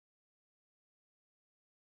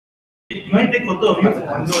It might take photo of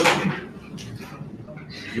you.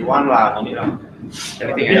 You want lah, no need lah.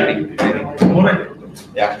 Anything. Alright.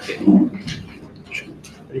 Yeah, okay.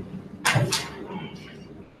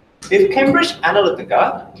 If Cambridge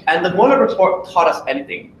Analytica and the Mueller report taught us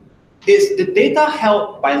anything, it's the data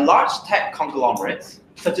held by large tech conglomerates,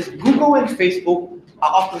 such as Google and Facebook,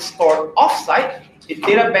 are often stored off-site in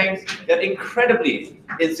data banks that are incredibly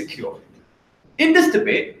insecure. In this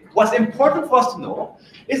debate, what's important for us to know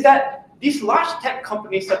is that these large tech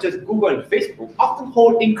companies such as Google and Facebook often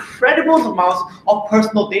hold incredible amounts of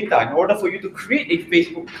personal data. In order for you to create a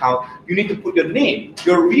Facebook account, you need to put your name,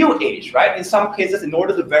 your real age, right? In some cases, in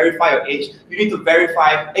order to verify your age, you need to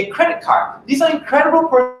verify a credit card. These are incredible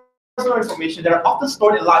personal information that are often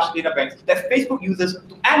stored in large data banks that Facebook uses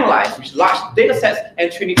to analyze with large data sets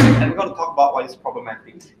and training sets. And we're going to talk about why it's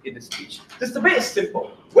problematic in this speech. This debate is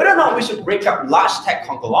simple. Whether or not we should break up large tech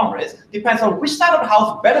conglomerates depends on which side of the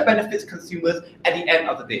house better benefits consumers at the end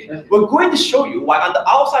of the day. We're going to show you why on the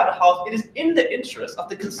outside of the house, it is in the interest of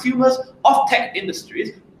the consumers of tech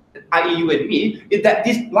industries, i.e. you and me, is that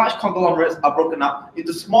these large conglomerates are broken up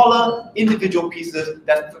into smaller individual pieces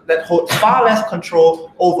that hold far less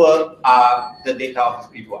control over the data of these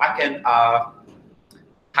people. I can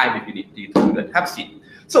time if you need to do that. Have a seat.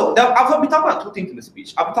 So I'll be talking about two things in the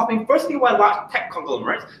speech. I'll be talking firstly why large tech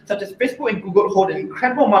conglomerates such as Facebook and Google hold an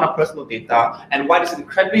incredible amount of personal data and why this is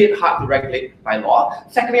incredibly hard to regulate by law.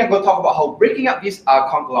 Secondly, I'm going to talk about how breaking up these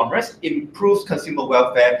conglomerates improves consumer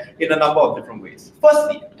welfare in a number of different ways.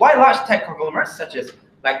 Firstly, why large tech conglomerates such as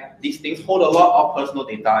these things hold a lot of personal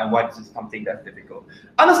data and why this is something that's difficult.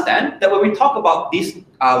 Understand that when we talk about these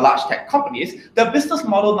large tech companies, the business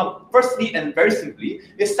model, firstly and very simply,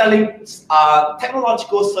 is selling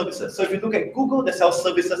technological services. So if you look at Google, they sell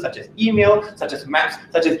services such as email, such as maps,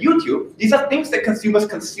 such as YouTube. These are things that consumers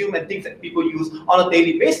consume and things that people use on a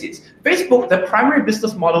daily basis. Facebook, the primary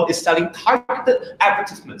business model is selling targeted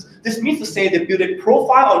advertisements. This means to say they build a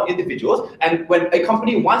profile on individuals, and when a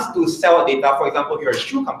company wants to sell data, for example, you're a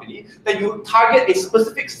shoe company, then you target a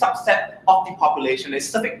specific subset of the population, a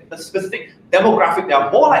specific demographic that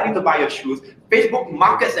are more likely to buy your shoes. Facebook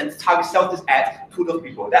markets and sells this ad to those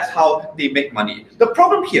people. That's how they make money. The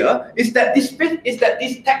problem here is that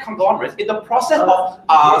these tech conglomerates, in the process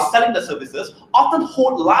of selling the services, often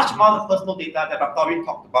hold large amounts of personal data that I've already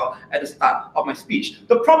talked about at the start of my speech.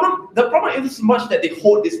 The problem isn't so much that they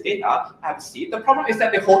hold this data, have a seat. The problem is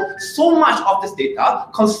that they hold so much of this data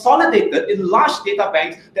consolidated in large data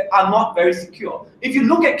banks that are not very secure. If you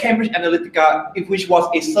look at Cambridge Analytica, which was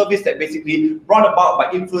a service that basically brought about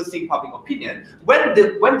by influencing public opinion, when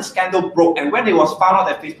the scandal broke and when it was found out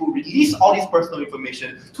that Facebook released all this personal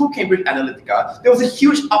information to Cambridge Analytica, there was a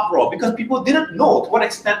huge uproar because people didn't know to what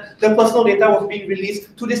extent their personal data was being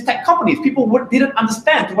released to these tech companies. People didn't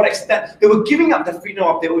understand to what extent they were giving up the freedom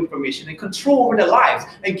of their own information and control over their lives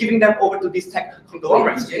and giving them over to these tech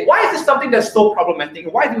conglomerates. Why is this something that's so problematic?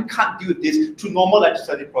 Why do we can't do this through normal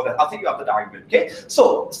legislative process? I'll take you after the argument, okay?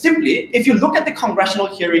 So simply, if you look at the congressional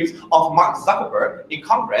hearings of Mark Zuckerberg in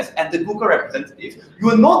Congress and the Google representatives, you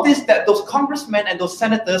will notice that those congressmen and those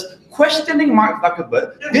senators questioning Mark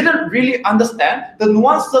Zuckerberg didn't really understand the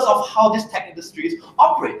nuances of how these tech industries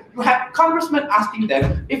operate. You have congressmen asking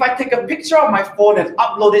them, if I take a picture of my phone and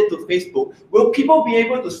upload it to Facebook, will people be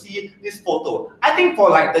able to see this photo? I think for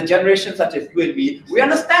the generation such as you and me, we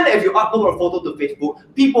understand that if you upload a photo to Facebook,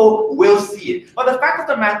 people will see it. But the fact of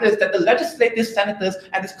the matter is that the legislative senators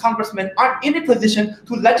and these congressmen aren't in a position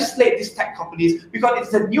to legislate these tech companies because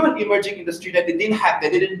it's a new and emerging industry that they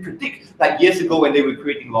didn't predict years ago when they were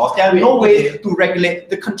creating laws. There are no ways to regulate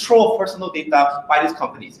the control of personal data by these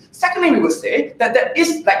companies. Secondly, we would say that there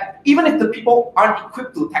is even if the people aren't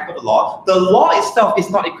equipped to tackle the law itself is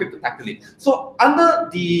not equipped to tackle it. So under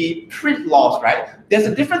the print laws, right, there's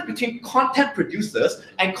a difference between content producers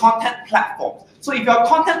and content platforms. So if you're a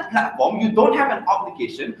content platform, you don't have an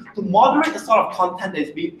obligation to moderate the sort of content that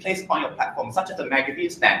is being placed on your platform, such as a magazine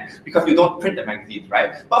stand, because you don't print the magazines,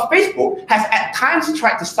 right? But Facebook has at times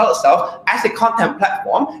tried to sell itself as a content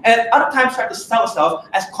platform, and at other times tried to sell itself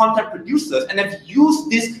as content producers, and have used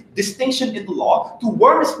this distinction in the law to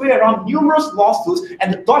worm its way around numerous lawsuits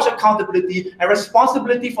and to dodge accountability and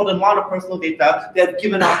responsibility for the amount of personal data they have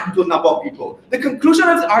given out to a number of people. The conclusion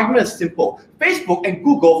of this argument is simple. Facebook and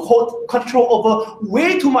Google hold control over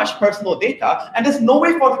way too much personal data, and there's no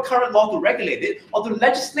way for the current law to regulate it or to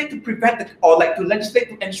legislate to prevent it, or to legislate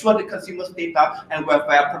to ensure the consumer's data and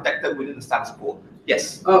welfare are protected within the status quo.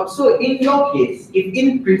 Yes. So in your case, if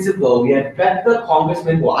in principle we have better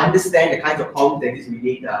congressmen who understand the kinds of problems that is with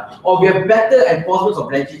data, or we have better enforcement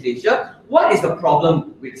of legislation, what is the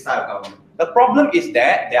problem with the style of government? The problem is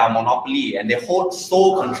that they are monopoly and they hold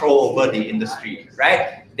sole control over the industry,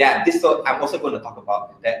 right? So I'm also going to talk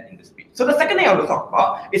about that in this speech. So the second thing I want to talk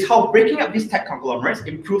about is how breaking up these tech conglomerates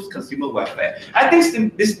improves consumer welfare. I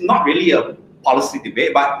think this is not really a policy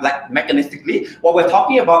debate, but like mechanistically, what we're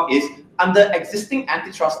talking about is under existing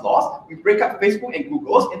antitrust laws, we break up Facebook and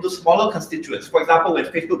Google into smaller constituents. For example, when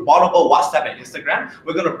Facebook bought over WhatsApp and Instagram,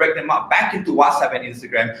 we're going to break them up back into WhatsApp and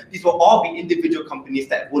Instagram. These will all be individual companies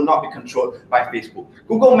that will not be controlled by Facebook.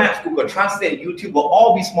 Google Maps, Google Translate, and YouTube will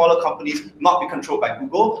all be smaller companies, not be controlled by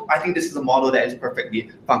Google. I think this is a model that is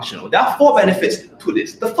perfectly functional. There are 4 benefits to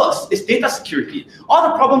this. The first is data security. All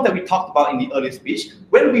the problems that we talked about in the earlier speech,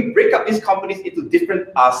 when we break up these companies into different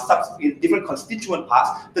different constituent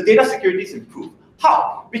parts, the data security is improved.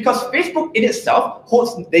 How? Because Facebook in itself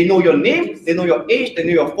holds, they know your name, they know your age, they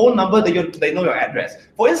know your phone number, they know your address.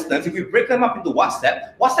 For instance, if we break them up into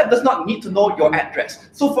WhatsApp, WhatsApp does not need to know your address.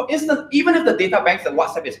 So for instance, even if the data banks at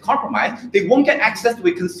WhatsApp is compromised, they won't get access to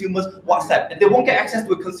a consumer's WhatsApp, and they won't get access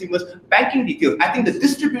to a consumer's banking details. I think the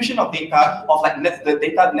distribution of data, of like the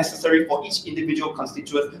data necessary for each individual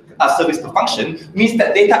constituent service to function, means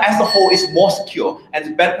that data as a whole is more secure and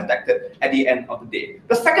is better protected at the end of the day.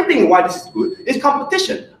 The second thing why this is good is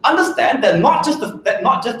competition. Understand that not just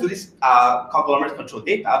do these conglomerates control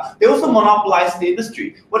data, they also monopolize the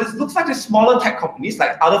industry. What it looks like is smaller tech companies,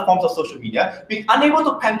 like other forms of social media, being unable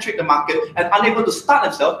to penetrate the market and unable to start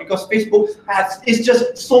themselves because Facebook is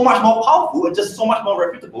just so much more powerful and just so much more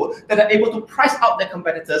reputable that they're able to price out their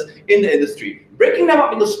competitors in the industry. Breaking them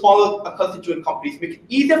up into smaller constituent companies make it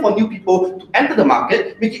easier for new people to enter the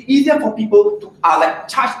market, make it easier for people to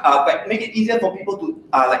make it easier for people to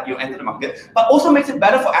enter the market, but also makes it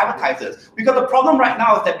better for advertisers. Because the problem right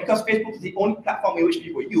now is that because Facebook is the only platform in which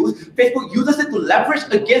people use, Facebook uses it to leverage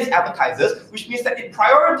against advertisers, which means that it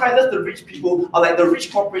prioritizes the rich people, or like the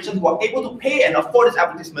rich corporations who are able to pay and afford its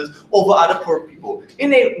advertisements over other poor people.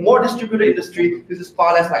 In a more distributed industry, this is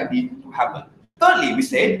far less likely to happen. Thirdly, we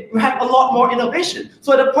say you have a lot more innovation.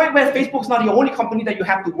 So at the point where Facebook's not the only company that you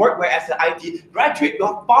have to work with as an IT graduate,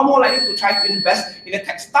 you're far more likely to try to invest in a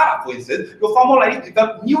tech startup, for instance. You're far more likely to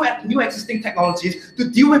develop new existing technologies to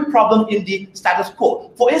deal with problems in the status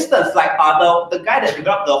quo. For instance, like the guy that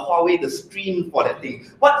developed the Huawei, the screen for that thing.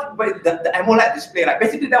 The AMOLED display, like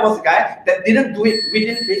basically that was a guy that didn't do it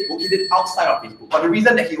within Facebook, he did it outside of Facebook. But the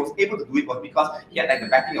reason that he was able to do it was because he had like the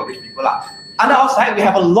backing of rich people. On the outside, we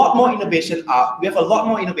have a lot more innovation. We have a lot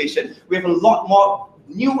more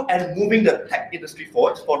new and moving the tech industry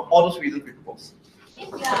forward for all those reasons we propose.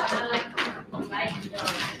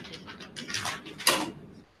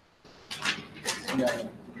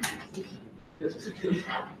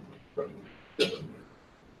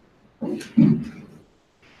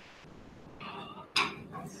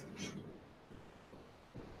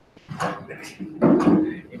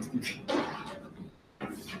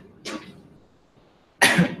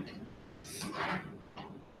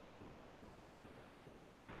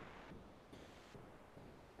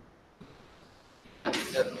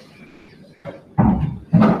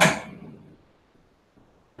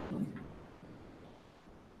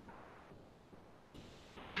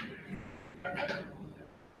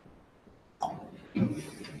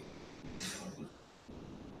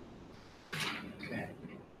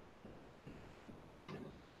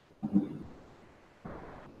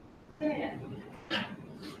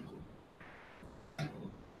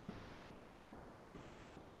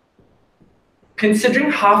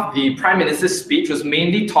 Considering half the Prime Minister's speech was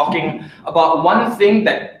mainly talking about one thing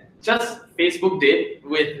that just Facebook did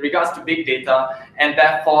with regards to big data, and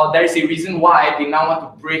therefore there is a reason why they now want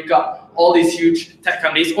to break up all these huge tech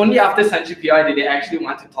companies. Only after Sanjay PI did they actually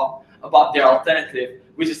want to talk about their alternative,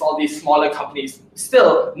 which is all these smaller companies.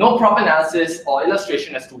 Still, no proper analysis or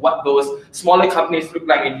illustration as to what those smaller companies look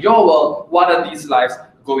like in your world. What are these lives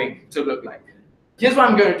going to look like? Here's what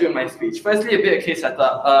I'm going to do in my speech. Firstly, a bit of case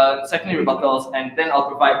setup, secondly, rebuttals, and then I'll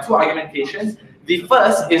provide 2 argumentations. The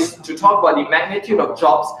first is to talk about the magnitude of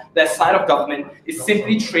jobs that side of government is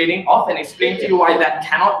simply trading off, and explain to you why that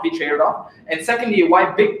cannot be traded off. And secondly,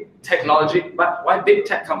 why big tech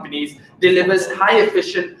companies delivers high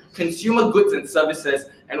efficient consumer goods and services,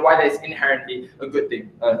 and why that is inherently a good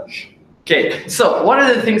thing. Okay, so what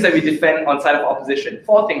are the things that we defend on side of opposition?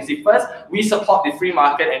 4 things. The first, we support the free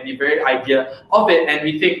market and the very idea of it, and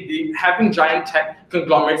we think having giant tech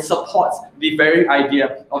conglomerates supports the very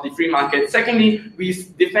idea of the free market. Secondly, we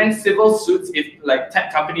defend civil suits if like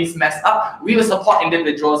tech companies mess up. We will support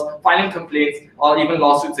individuals filing complaints or even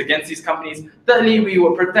lawsuits against these companies. Thirdly, we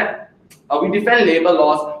will protect We defend labor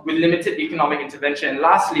laws with limited economic intervention. And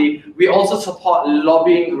lastly, we also support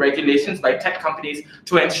lobbying regulations by tech companies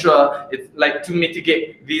to ensure, to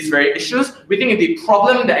mitigate these very issues. We think the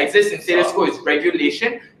problem that exists in status quo is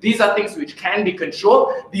regulation. These are things which can be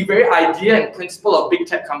controlled. The very idea and principle of big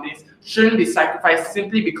tech companies shouldn't be sacrificed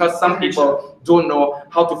simply because some people don't know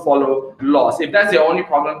how to follow laws. If that's the only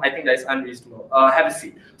problem, I think that is unreasonable. Have a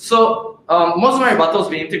seat. So most of my rebuttals will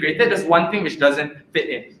be integrated. There's one thing which doesn't fit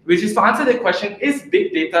in, which is to answer the question, is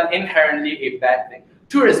big data inherently a bad thing?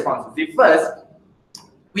 Two responses. The first,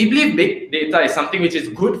 we believe big data is something which is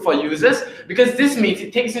good for users because this means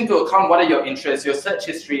it takes into account what are your interests, your search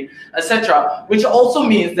history, etc. Which also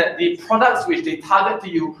means that the products which they target to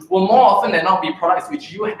you will more often than not be products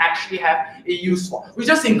which you actually have a use for, which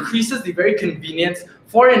just increases the very convenience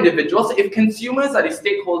for individuals. If consumers are the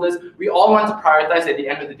stakeholders we all want to prioritize at the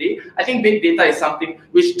end of the day, I think big data is something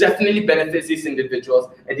which definitely benefits these individuals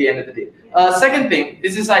at the end of the day. Second thing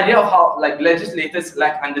is this idea of how legislators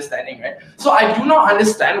lack understanding, right? So I do not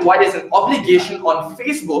understand why there's an obligation on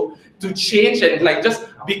Facebook to change and just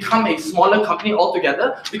become a smaller company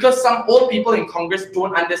altogether because some old people in Congress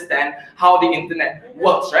don't understand how the internet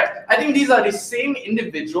works, right? I think these are the same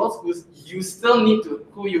individuals who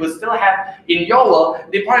you will still have in your world.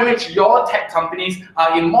 The point in which your tech companies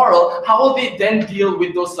are immoral, how will they then deal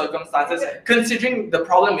with those circumstances, considering the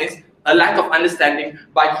problem is a lack of understanding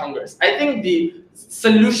by Congress? I think the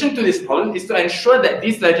solution to this problem is to ensure that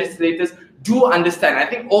these legislators do understand. I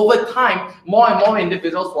think over time, more and more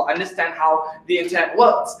individuals will understand how the internet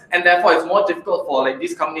works, and therefore it's more difficult for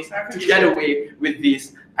these companies to get away with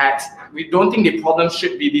these acts. We don't think the problem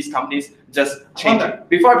should be these companies just changing.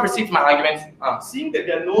 Before I proceed to my arguments, seeing that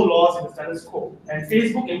there are no laws in the status quo, and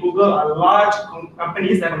Facebook and Google are large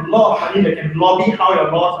companies that have a lot of money that can lobby how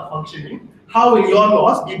your laws are functioning, how will your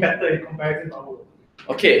laws be better in comparison to our own?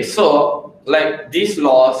 Okay, so these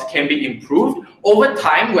laws can be improved over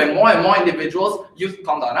time when more and more individuals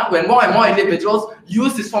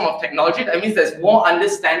use this form of technology. That means there's more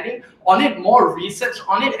understanding on it, more research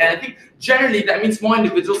on it, and I think generally that means more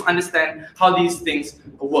individuals understand how these things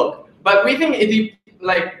work. But we think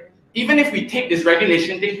even if we take this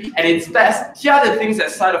regulation thing at its best, here are the things that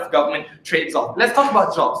side of government trades off. Let's talk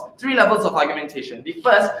about jobs. 3 levels of argumentation. The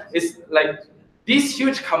first is these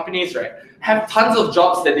huge companies, right, have tons of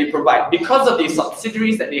jobs that they provide because of the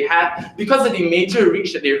subsidiaries that they have, because of the major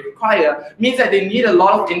reach that they require, means that they need a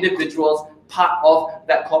lot of individuals part of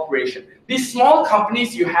that corporation. These small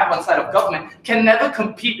companies you have on side of government can never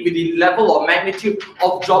compete with the level or magnitude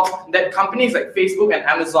of jobs that companies like Facebook and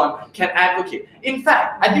Amazon can advocate. In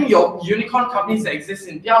fact, I think your unicorn companies that exist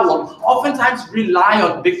in their world oftentimes rely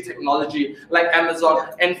on big technology like Amazon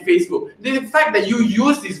and Facebook. The fact that you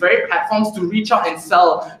use these very platforms to reach out and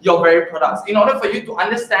sell your very products in order for you to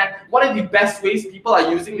understand what are the best ways people are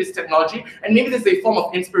using this technology, and maybe there's a form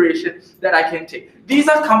of inspiration that I can take. These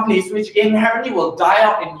are companies which inherently will die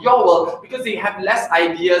out in your world because they have less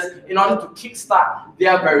ideas in order to kickstart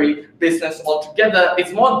their very business altogether.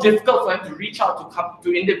 It's more difficult for them to reach out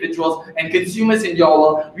to individuals and consumers in your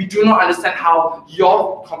world. We do not understand how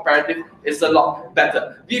your comparative is a lot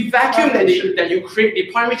better. The vacuum that you create,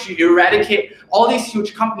 the point which you eradicate all these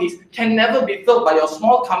huge companies, can never be filled by your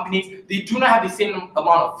small companies. They do not have the same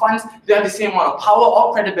amount of funds, they have the same amount of power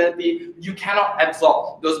or credibility. You cannot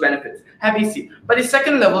absorb those benefits. Have a seat. But the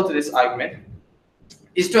second level to this argument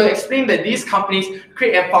is to explain that these companies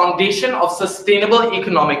create a foundation of sustainable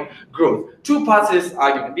economic growth. 2 parts to this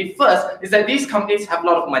argument. The first is that these companies have a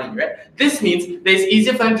lot of money, right? This means that it's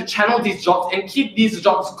easier for them to channel these jobs and keep these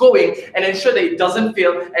jobs going and ensure that it doesn't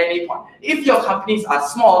fail at any point. If your companies are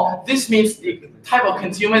small, this means the type of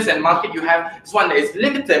consumers and market you have is one that is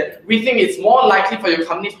limited. We think it's more likely for your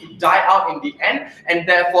companies to die out in the end, and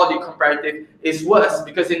therefore the comparative is worse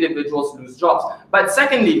because individuals lose jobs. But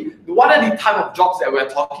secondly, what are the type of jobs that we're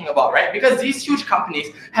talking about, right? Because these huge companies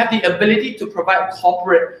have the ability to provide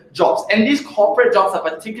corporate jobs, and these corporate jobs are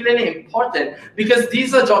particularly important because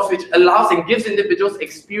these are jobs which allows and gives individuals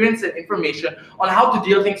experience and information on how to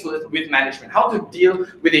deal things with management, how to deal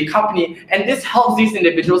with a company, and this helps these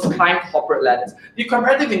individuals climb corporate ladders. The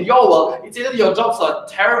comparative in your world, it's either your jobs are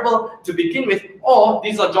terrible to begin with, or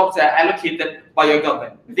these are jobs that are allocated by your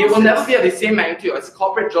government. They will never be at the same magnitude as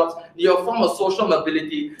corporate jobs. Your form of social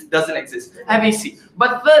mobility doesn't exist. Have a seat.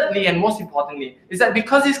 But thirdly, and most importantly, is that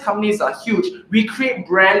because these companies are huge, we create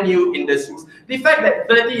brand new industries. The fact that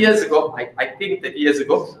 30 years ago, I think 30 years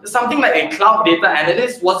ago, something like a cloud data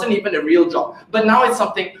analyst wasn't even a real job. But now it's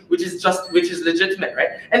something which is legitimate, right?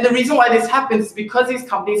 And the reason why this happens is because these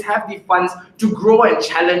companies have the funds to grow and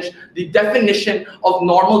challenge the definition of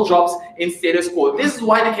normal jobs in status quo. This is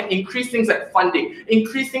why they can increase things like funding,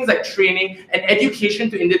 increase things like training and education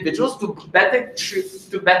to individuals to better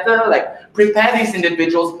prepare these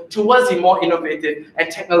individuals towards the more innovative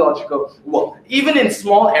and technological world. Even in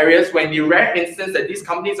small areas, when the rare instance that these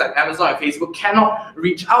companies like Amazon and Facebook cannot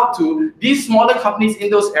reach out to, these smaller companies in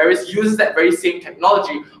those areas use that very same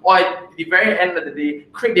technology, or at the very end of the day,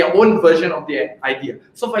 create their own version of the idea.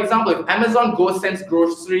 So for example, if Amazon sends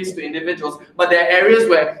groceries to individuals, but there are areas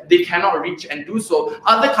where they cannot reach and do so,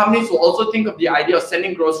 other companies will also think of the idea of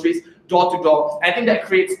sending groceries door to door. I think that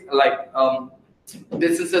creates like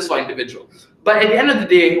businesses for individuals. But at the end of the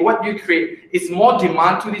day, what you create is more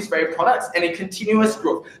demand to these very products and a continuous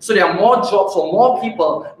growth. So there are more jobs for more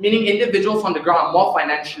people, meaning individuals on the ground are more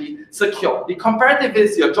financially secure. The comparative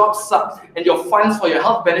is your job sucks and your funds for your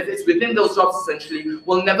health benefits within those jobs essentially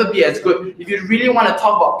will never be as good. If you really want to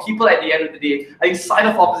talk about people at the end of the day, I think side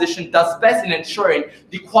of opposition does best in ensuring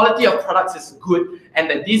the quality of products is good and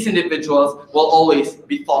that these individuals will always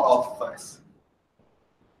be thought of first.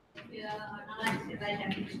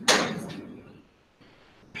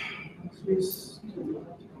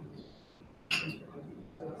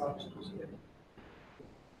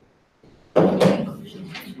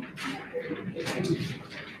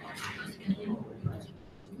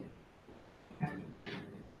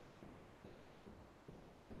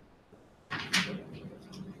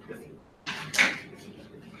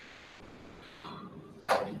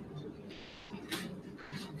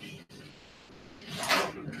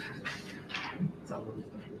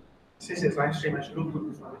 Since it's live stream, I should look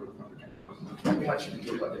good. The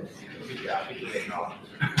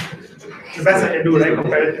best I can do, right,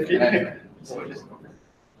 comparatively.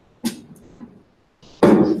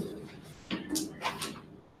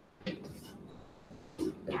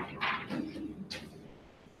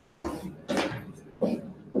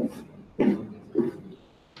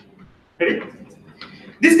 Ready?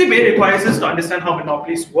 This debate requires us to understand how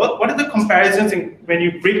monopolies work. What are the comparisons when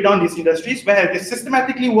you break down these industries? Where have they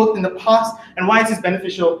systematically worked in the past, and why is this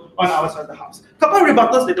beneficial on our side of the house? A couple of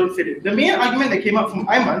rebuttals that don't fit in. The main argument that came up from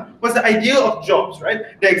Ayman was the idea of jobs,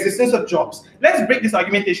 right? The existence of jobs. Let's break this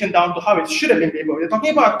argumentation down to how it should have been labeled. We're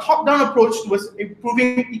talking about a top-down approach towards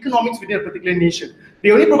improving economics within a particular nation.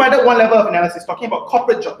 They only provided one level of analysis, talking about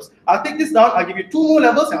corporate jobs. I'll take this down, I'll give you two more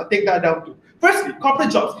levels, and I'll take that down too. Firstly,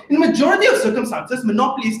 corporate jobs. In the majority of circumstances,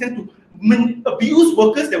 monopolies tend to abuse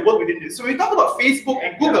workers that work within this. So when we talk about Facebook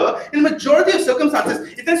and Google, in the majority of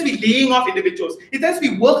circumstances, it tends to be laying off individuals. It tends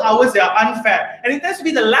to be work hours that are unfair. And it tends to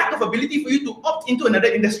be the lack of ability for you to opt into another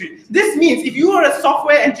industry. This means if you are a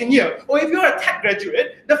software engineer or if you're a tech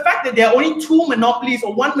graduate, the fact that there are only two monopolies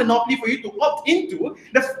or one monopoly for you to opt into,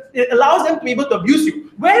 it allows them to be able to abuse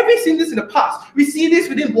you. Where have we seen this in the past? We see this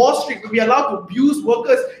within Wall Street, where we are allowed to abuse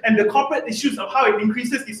workers and the corporate issues of how it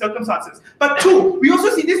increases these circumstances. But two, we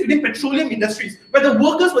also see this within petroleum industries, where the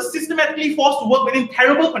workers were systematically forced to work within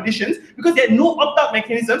terrible conditions because they had no opt-out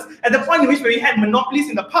mechanisms at the point in which we had monopolies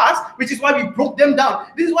in the past, which is why we broke them down.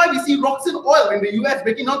 This is why we see Roxy Oil in the US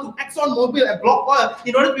breaking down to ExxonMobil and Block Oil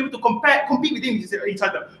in order to be able to compete within each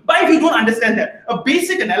other. But if you don't understand that, a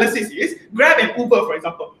basic analysis is Grab and Uber, for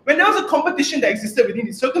example. When there was a competition that existed within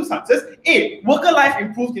these circumstances, A, worker life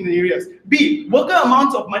improved in the areas. B, the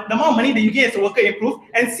amount of money that you get as a worker improved.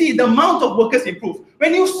 And C, the amount of workers improved.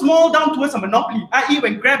 When you small down towards a monopoly, i.e.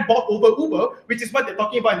 when Grab bought over Uber, which is what they're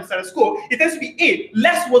talking about in the status quo, it tends to be A,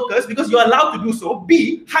 less workers because you're allowed to do so.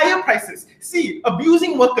 B, higher prices. C,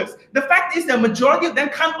 abusing workers. The fact is the majority of them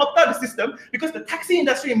can't opt out of the system because the taxi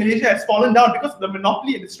industry in Malaysia has fallen down because of the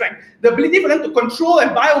monopoly and the strength. The ability for them to control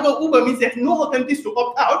and buy over Uber means they have no alternatives to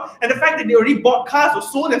opt out, and the fact that they already bought cars or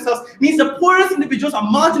sold themselves means the poorest individuals are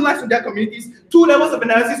marginalized in their communities. Two levels of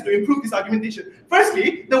analysis to improve this argumentation.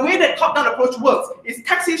 Firstly, the way that top-down approach works is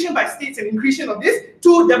taxation by states and increase of this.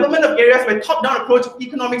 Two, development of areas where top-down approach of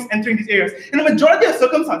economics entering these areas. In the majority of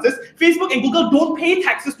circumstances, Facebook and Google don't pay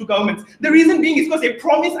taxes to governments. The reason being is because they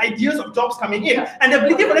promise ideas of jobs coming in, and the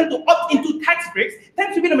ability for them to opt into tax breaks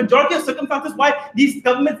tends to be the majority of circumstances why these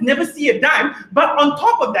governments never see a dime. But on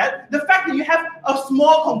top of that, the fact that you have a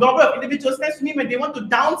small conglomerate of individuals tends to mean when they want to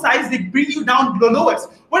downsize, they bring you down the lowest.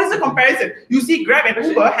 What is the comparison? You see Grab and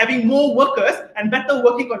Uber having more workers and better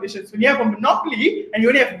working conditions. When you have a monopoly and you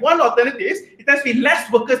only have one alternative, it tends to be less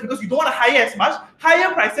workers because you don't want to hire as much,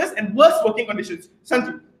 higher prices and worse working conditions.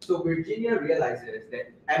 Santi. So Virginia realizes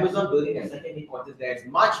that Amazon building a second headquarters there is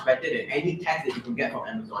much better than any tax that you can get from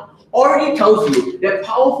Amazon. Already tells you that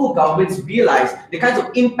powerful governments realize the kinds of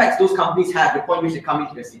impacts those companies have at the point in which they come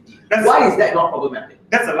into the city. Why is that not problematic?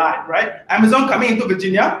 That's a lie, right? Amazon coming into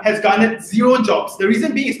Virginia has garnered 0 jobs. The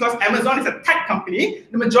reason being is because Amazon is a tech company.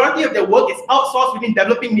 The majority of their work is outsourced within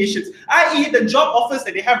developing nations, i.e. the job offers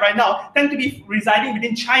that they have right now tend to be residing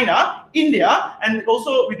within China, India, and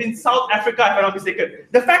also within South Africa, if I'm not mistaken.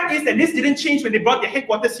 The fact is that this didn't change when they brought their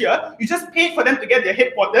headquarters here. You just paid for them to get their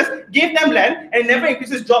headquarters, gave them land, and it never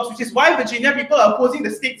increases jobs, which is why Virginia people are opposing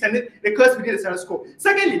the state Senate, the curse within the status quo.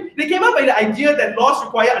 Secondly, they came up with the idea that laws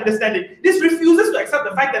require understanding. This refuses to accept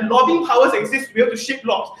the fact that lobbying powers exist to be able to shape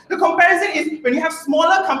laws. The comparison is when you have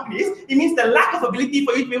smaller companies, it means the lack of ability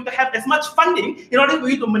for you to be able to have as much funding in order for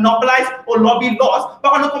you to monopolize or lobby laws.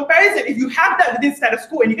 But on a comparison, if you have that within status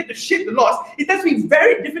quo and you get to shape the laws, it tends to be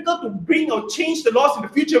very difficult to bring or change the laws in the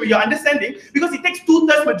future with your understanding, because it takes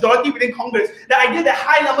 2/3 majority within Congress. The idea that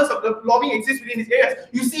high numbers of the lobbying exist within these areas,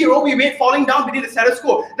 you see Roe v. Wade falling down within the status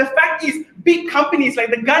quo. The fact is, big companies like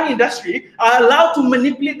the gun industry are allowed to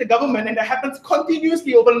manipulate the government, and that happens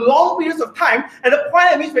continuously over long periods of time at the point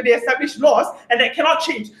at which where they establish laws and that cannot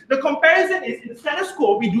change. The comparison is in the status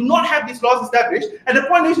quo, we do not have these laws established. At the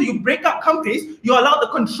point at which you break up companies, you allow the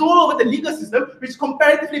control over the legal system, which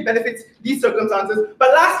comparatively benefits these circumstances.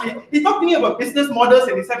 But lastly, he talked to me about business models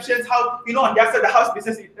and deceptions, how, you know, on their side of the house,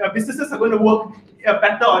 businesses are going to work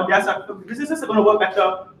better on their side. Businesses are going to work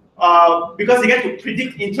better because they get to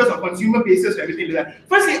predict interest of consumer bases and everything like that.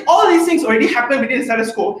 Firstly, all these things already happen within the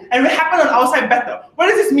status quo and will happen on our side better. What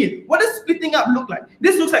does this mean? What does splitting up look like?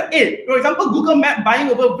 This looks like for example, Google Map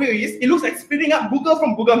buying over Waze. It looks like splitting up Google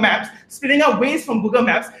from Google Maps, splitting up Waze from Google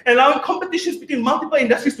Maps, and allowing competitions between multiple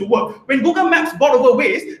industries to work. When Google Maps bought over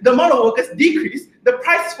Waze, the amount of workers decreased, the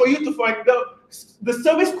price for you to, for the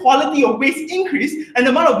service quality of Waze increased, and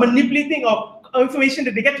the amount of manipulating of information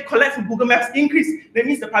that they get to collect from Google Maps increase. That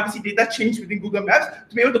means the privacy data changed within Google Maps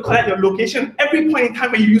to be able to collect your location every point in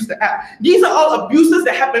time when you use the app. These are all abuses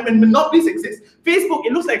that happen when monopolies exist. Facebook,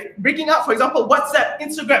 it looks like breaking out, for example, WhatsApp,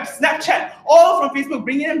 Instagram, Snapchat, all from Facebook,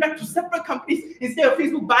 bringing them back to separate companies instead of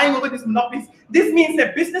Facebook buying over these monopolies. This means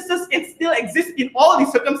that businesses can still exist in all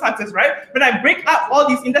these circumstances, right? When I break up all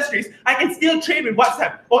these industries, I can still trade with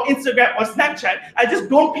WhatsApp or Instagram or Snapchat. I just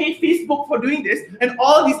don't pay Facebook for doing this, and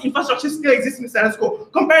all these infrastructures still exist in the status quo.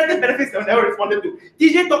 Comparative benefits that were never responded to.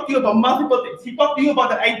 TJ talked to you about multiple things. He talked to you about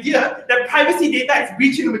the idea that privacy data is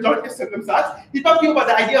breached in the majority of circumstances. He talked to you about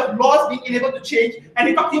the idea of laws being unable to change, and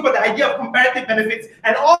he talked to you about the idea of comparative benefits,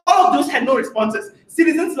 and all of those had no responses.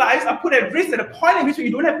 Citizens' lives are put at risk at a point in which you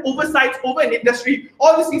don't have oversight over an industry.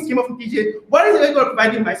 All these things came up from TJ. What is it going to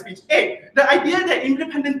provide you in my speech? The idea that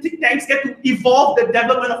independent think tanks get to evolve the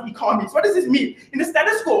development of economies. What does this mean? In the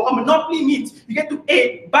status quo, a monopoly means you get to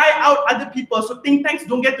buy out other people, so think tanks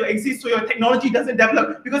don't get to exist, so your technology doesn't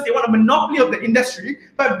develop because they want a monopoly of the industry.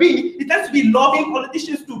 But B, it has to be lobbying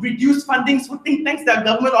politicians to reduce fundings for think tanks that are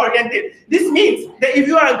government-oriented. This means that if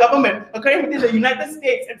you are a government, occurring within the United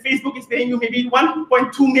States, and Facebook is paying you maybe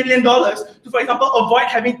 $1.2 million to, for example, avoid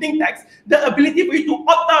having think tanks, the ability for you to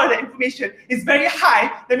opt out of the information is very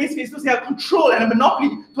high. That means Facebook has control and a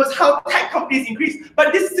monopoly towards how tech companies increase.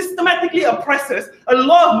 But this systematically oppresses a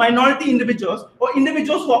lot of minority individuals or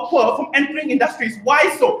individuals who are poor from entering industries.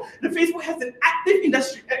 Why so? The Facebook has an active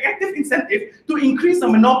incentive to increase the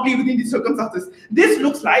monopoly within these circumstances. This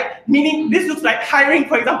looks like hiring,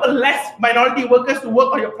 for example, less minority workers to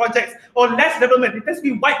work on your projects, or less development. It has to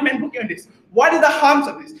be white men working on this. What are the harms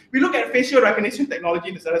of this? We look at facial recognition technology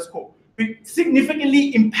in the status quo. It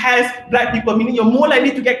significantly impairs black people, meaning you're more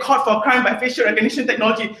likely to get caught for a crime by facial recognition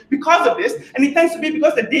technology because of this. And it tends to be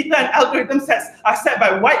because the data and algorithm sets are set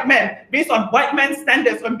by white men, based on white men's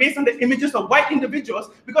standards, or based on the images of white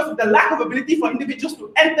individuals, because of the lack of ability for individuals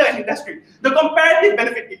to enter an industry. The comparative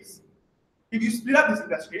benefit is, if you split up these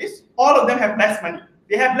industries, all of them have less money.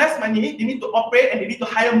 They have less money, they need to operate, and they need to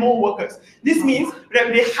hire more workers. This means that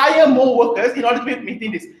they hire more workers in order to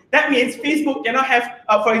maintain this. That means Facebook cannot have,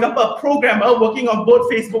 for example, a programmer working on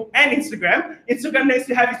both Facebook and Instagram. Instagram needs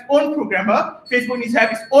to have its own programmer. Facebook needs to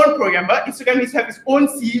have its own programmer. Instagram needs to have its own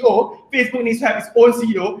CEO. Facebook needs to have its own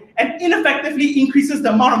CEO, and ineffectively increases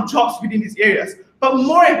the amount of jobs within these areas. But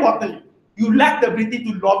more importantly, you lack the ability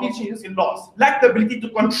to lobby changes in laws, lack the ability to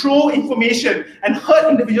control information and hurt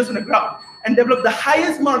individuals on the ground, and develop the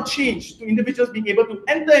highest amount of change to individuals being able to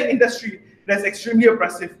enter an industry that's extremely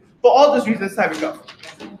oppressive. For all those reasons, I wake up.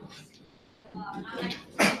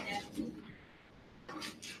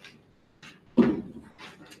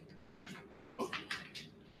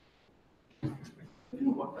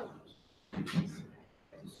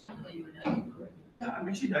 I'm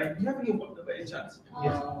actually dying. Do you have any water by any chance?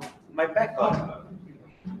 Yes. My back got.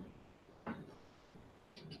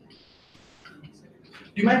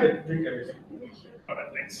 Do you mind if I drink everything? Alright,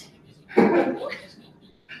 thanks.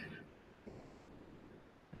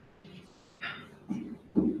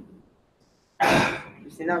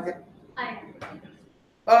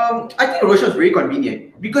 I think Roshan was very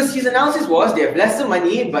convenient because his analysis was they have lesser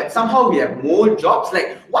money, but somehow we have more jobs.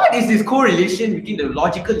 Like, what is this correlation between the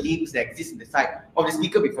logical links that exist in the side of the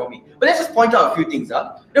speaker before me? But let's just point out a few things.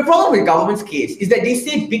 The problem with government's case is that they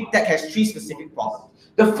say big tech has 3 specific problems.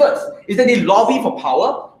 The first is that they lobby for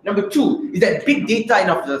power. Number 2 is that big data in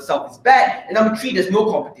of itself is bad. And number 3, there's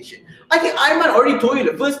no competition. I think Ayman already told you in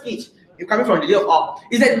the first speech, coming from the leader of op,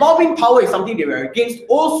 is that lobbying power is something they were against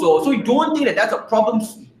also. So we don't think that that's a problem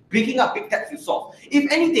breaking up big tech to solve.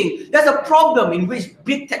 If anything, there's a problem in which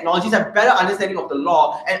big technologies have better understanding of the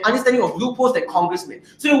law and understanding of loopholes than congressmen.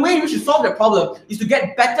 So the way we should solve the problem is to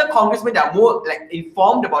get better congressmen that are more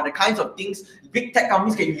informed about the kinds of things big tech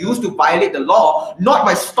companies can use to violate the law, not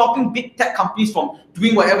by stopping big tech companies from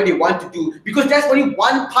doing whatever they want to do, because that's only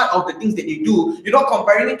one part of the things that they do. You're not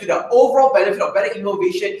comparing it to the overall benefit of better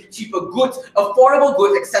innovation, cheaper goods, affordable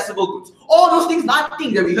goods, accessible goods. All those things,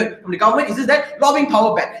 nothing that we heard from the government is just that lobbying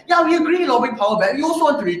power bad. Yeah, we agree lobbying power bad. We also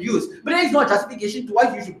want to reduce, but that is not justification to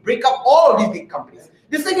why you should break up all of these big companies.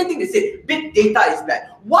 The second thing they say, big data is bad.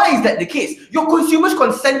 Why is that the case? Your consumers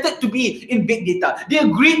consented to be in big data. They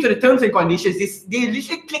agreed to the terms and conditions. They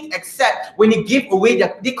literally clicked accept when they gave away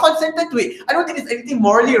they consented to it. I don't think there's anything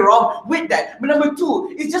morally wrong with that. But number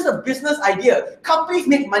 2, it's just a business idea. Companies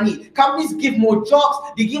make money. Companies give more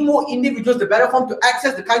jobs. They give more individuals the better form to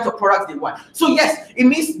access the kinds of products they want. So yes, it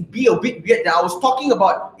may be a bit weird that I was talking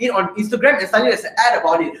about it on Instagram and suddenly there's an ad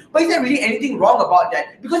about it. But is there really anything wrong about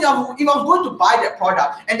that? Because if I was going to buy that product,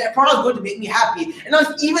 and that product is going to make me happy, and now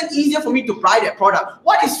it's even easier for me to buy that product.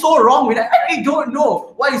 What is so wrong with that? I really don't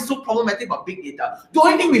know what is so problematic about big data. The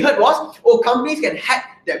only thing we heard was, oh, companies can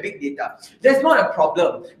hack their big data. There's not a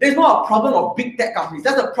problem. There's not a problem of big tech companies.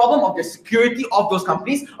 That's a problem of the security of those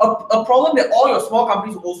companies, a problem that all your small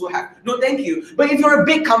companies will also have. No, thank you. But if you're a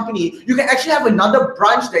big company, you can actually have another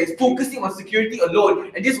branch that is focusing on security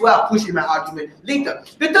alone, and this is where I'll push in my argument later.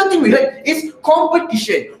 The third thing we heard is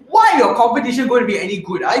competition. Why your competition going to be any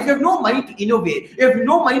good? If you have no money to innovate, you have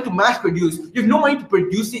no money to mass produce, you have no money to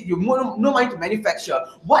produce it, you have no money to manufacture,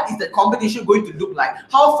 what is that competition going to look like?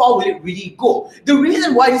 How far will it really go? The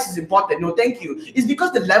reason why this is important, no thank you, is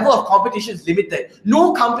because the level of competition is limited.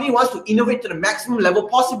 No company wants to innovate to the maximum level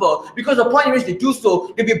possible, because the point in which they do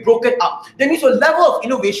so, they'll be broken up. That means the level of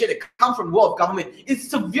innovation that comes from the world of government is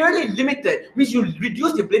severely limited, which you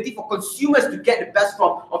reduce the ability for consumers to get the best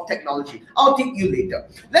form of technology. I'll take you later.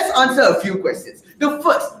 Let's answer a few questions. The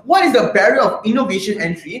first, what is the barrier of innovation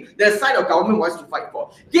entry that the side of government wants to fight for?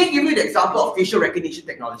 They give you the example of facial recognition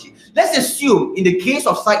technology. Let's assume in the case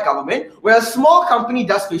of side government, where a small company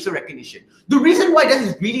does facial recognition. The reason why that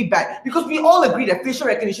is really bad, because we all agree that facial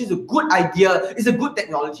recognition is a good idea, is a good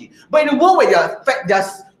technology. But in a world where they're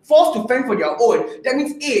forced to fend for their own, that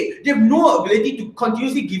means A, they have no ability to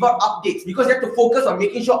continuously give out updates because they have to focus on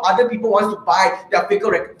making sure other people want to buy their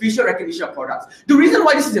facial recognition products. The reason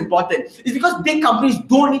why this is important is because big companies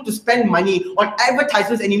don't need to spend money on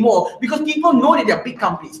advertisements anymore because people know that they're big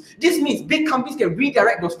companies. This means big companies can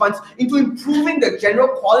redirect those funds into improving the general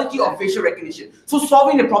quality of facial recognition. So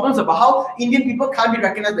solving the problems about how Indian people can't be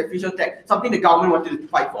recognized by facial tech, something the government wanted to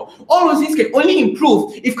fight for. All those things can only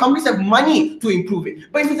improve if companies have money to improve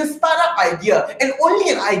it. But if it's a startup idea and only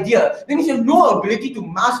an idea, then you have no ability to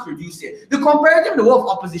mass produce it. The comparative in the world of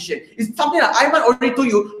opposition is something that Ayman already told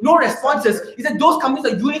you, no responses, is that those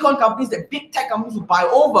companies are unicorn companies that big tech companies will buy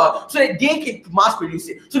over so that they can mass produce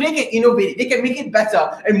it, so they can innovate it, they can make it better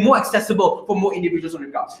and more accessible for more individuals on the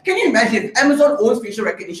ground. Can you imagine if Amazon owns facial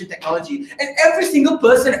recognition technology and every single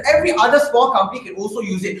person, every other small company can also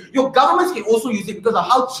use it, your governments can also use it because of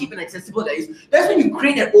how cheap and accessible that is? That's when you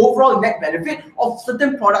create an overall net benefit of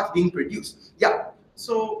certain products being produced. Yeah.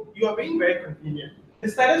 So you are being very convenient. The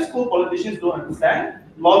status quo politicians don't understand.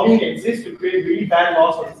 Lobbying exists to create really bad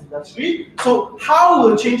laws for this industry. So how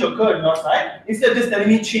will change occur on your side instead of just telling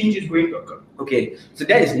me change is going to occur? Okay, so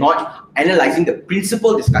that is not analyzing the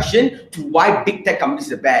principal discussion to why big tech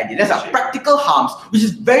companies are bad. There's a practical harms which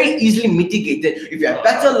is very easily mitigated if you have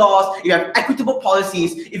better laws, if you have equitable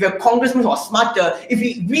policies, if you have congressmen who are smarter, if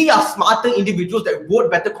we are smarter individuals that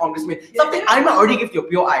vote better congressmen. Something I might already give to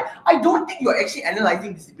your POI. I don't think you're actually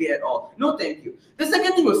analyzing this debate at all. No, thank you. The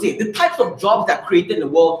second thing we'll say, the types of jobs that are created in the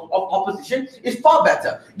world of opposition is far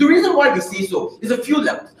better. The reason why we say so is a few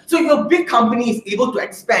levels. So if a big company is able to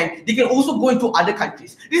expand, they can also go into other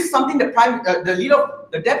countries. This is something that the leader of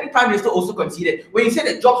the Deputy Prime Minister also conceded when he said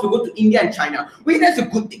that jobs will go to India and China. We think that's a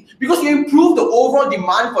good thing because you improve the overall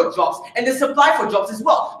demand for jobs and the supply for jobs as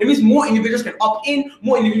well. That means more individuals can opt in,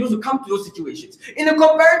 more individuals will come to those situations. In a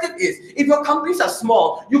comparative is, if your companies are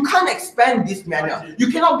small, you can't expand this manner.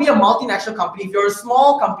 You cannot be a multinational company if you're a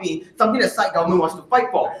small company, something the side government wants to fight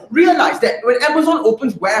for. Realize that when Amazon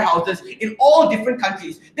opens warehouses in all different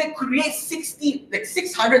countries, they create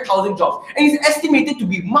 600,000 jobs, and it's estimated to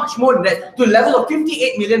be much more than that, to a level of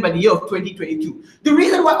 58 million by the year of 2022. The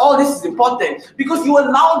reason why all this is important, because you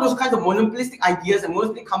allow those kinds of monopolistic ideas and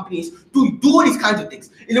monopolistic companies to do these kinds of things.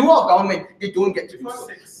 In the world of government, they don't get to do so.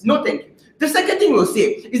 No, thank you. The second thing we'll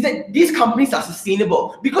say is that these companies are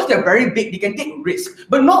sustainable because they're very big, they can take risk.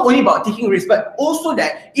 But not only about taking risk, but also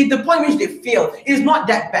that if the point in which they fail, it is not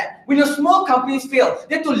that bad. When your small companies fail,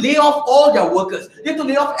 they have to lay off all their workers. They have to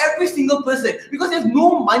lay off every single person because there's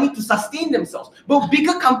no money to sustain themselves. But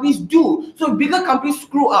bigger companies do. So bigger companies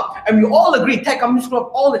screw up. And we all agree tech companies screw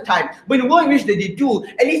up all the time. But in the world in which they do,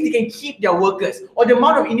 at least they can keep their workers, or the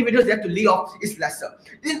amount of individuals they have to lay off is lesser.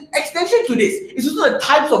 The extension to this is also the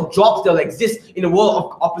types of jobs that will exist in the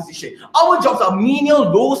world of opposition. Our jobs are menial,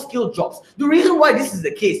 low-skilled jobs. The reason why this is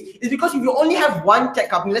the case is because if you only have one tech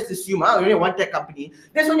company, let's assume you only have one tech company,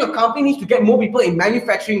 that's when your company needs to get more people in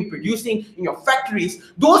manufacturing, producing, in your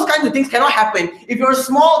factories. Those kinds of things cannot happen if you're a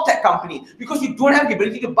small tech company because you don't have the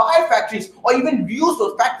ability to buy factories or even use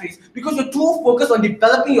those factories because you're too focused on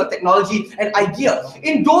developing your technology and idea.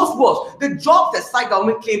 In those worlds, the jobs that side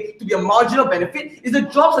government claim to be a marginal benefit is the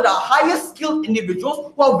jobs that are highest skilled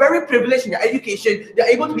individuals who are very privileged in their education. They're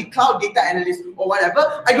able to be cloud data analysts or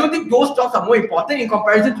whatever. I don't think those jobs are more important in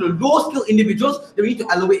comparison to the low skilled individuals that we need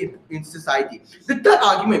to elevate in society. The third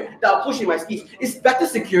argument that I'll push in my speech is better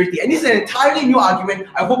security. And this is an entirely new argument.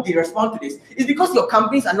 I hope they respond to this. It's because your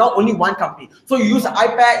companies are not only one company. So you use an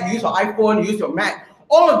iPad, you use your iPhone, you use your Mac.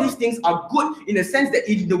 All of these things are good in the sense that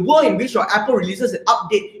in the world in which your Apple releases an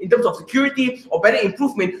update in terms of security or better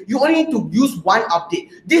improvement, you only need to use one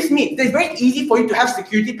update. This means that it's very easy for you to have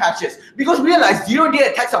security patches because realize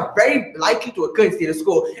zero-day attacks are very likely to occur in status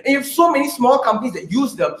quo. And you have so many small companies that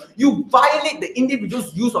use them, you violate the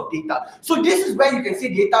individual's use of data. So this is where you can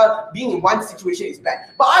say data being in one situation is bad.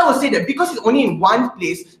 But I will say that because it's only in one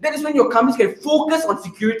place, that is when your companies can focus on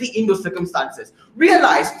security in those circumstances.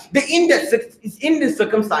 Realize that in this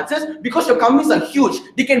circumstances, because your companies are huge,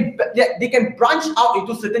 they can branch out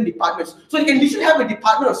into certain departments. So you can literally have a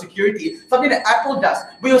department of security, something that Apple does.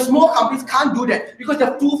 But your small companies can't do that because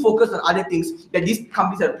they're too focused on other things that these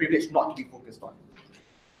companies are privileged not to be focused on.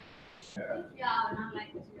 Yeah, not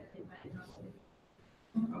like this.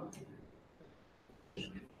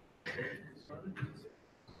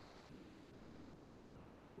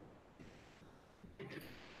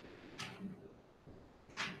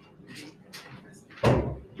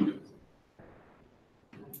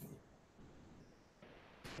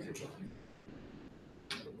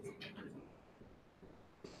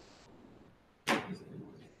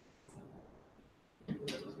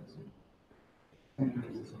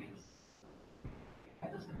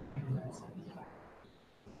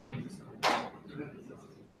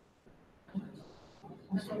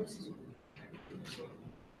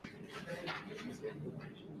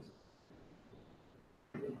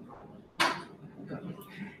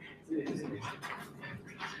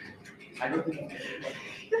 I don't think.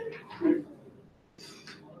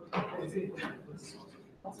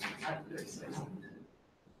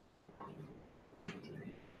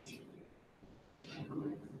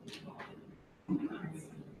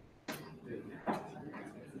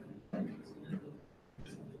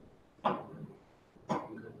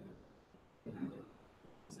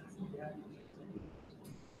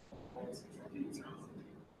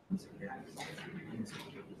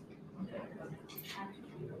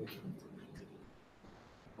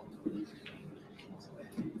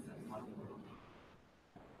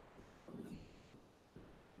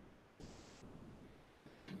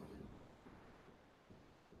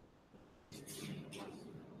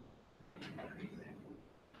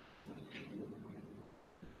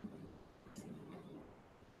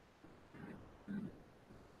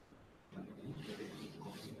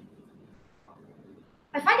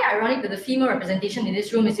 I find it ironic that the female representation in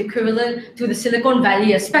this room is equivalent to the Silicon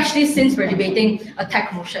Valley, especially since we're debating a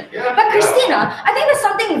tech motion. But Christina, I think there's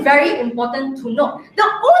something very important to note. The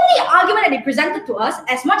only argument that they presented to us,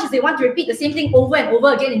 as much as they want to repeat the same thing over and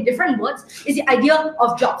over again in different words, is the idea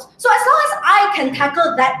of jobs. So as long as I can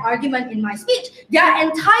tackle that argument in my speech, their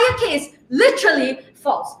entire case literally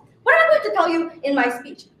falls. What am I going to tell you in my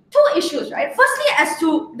speech? two issues, right? Firstly, as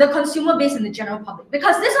to the consumer base and the general public,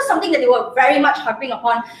 because this is something that they were very much harping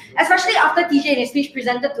upon, especially after TJ in his speech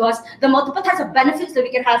presented to us the multiple types of benefits that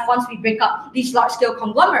we can have once we break up these large-scale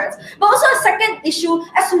conglomerates. But also a second issue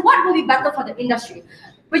as to what will be better for the industry,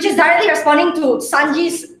 which is directly responding to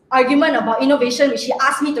Sanji's argument about innovation, which he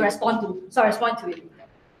asked me to respond to, so I respond to it.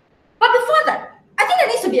 But before that, I think there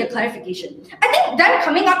needs to be a clarification. I think them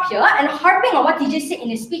coming up here and harping on what TJ said in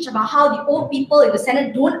his speech about how the old people in the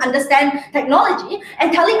Senate don't understand technology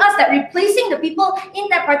and telling us that replacing the people in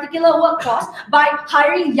that particular workforce by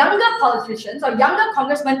hiring younger politicians or younger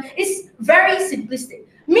congressmen is very simplistic.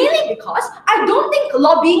 Mainly because I don't think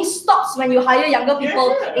lobbying stops when you hire younger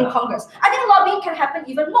people in Congress. I think lobbying can happen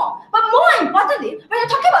even more. But more importantly, when you're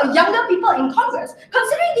talking about younger people in Congress,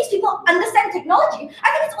 considering these people understand technology, I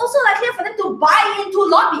think it's also likelier for them to buy into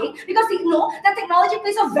lobbying because they know that technology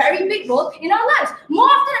plays a very big role in our lives. More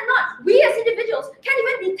often than not, we as individuals can't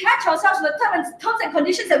even detach ourselves from the terms and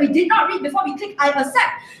conditions that we did not read before we click I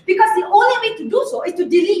accept. Because the only way to do so is to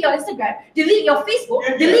delete your Instagram, delete your Facebook,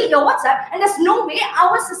 delete your WhatsApp, and there's no way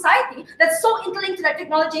our society that's so interlinked to that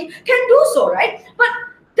technology can do so, right? But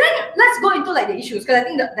then let's go into like the issues, because I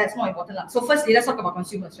think that's more important. So firstly, let's talk about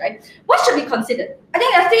consumers, right? What should be considered? I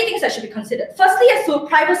think there are three things that should be considered. Firstly, as to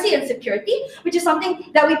privacy and security, which is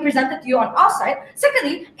something that we presented to you on our side.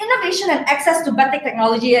 Secondly, innovation and access to better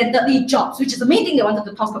technology, and thirdly, jobs, which is the main thing they wanted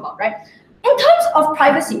to talk about, right? In terms of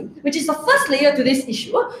privacy, which is the first layer to this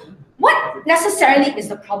issue, what necessarily is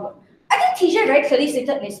the problem? I think TJ very clearly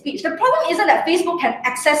stated in his speech, the problem isn't that Facebook can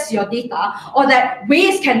access your data or that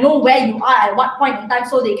Waze can know where you are at what point in time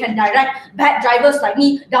so they can direct bad drivers like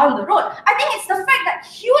me down the road. I think it's the fact that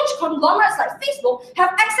huge conglomerates like Facebook have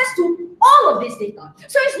access to all of this data.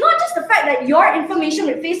 So it's not just the fact that your information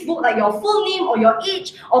with Facebook, like your full name or your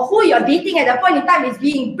age or who you're dating at that point in time is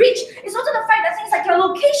being breached. It's also the fact that things like your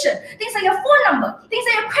location, things like your phone number, things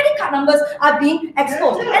like your credit card numbers are being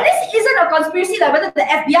exposed. And this isn't a conspiracy like whether the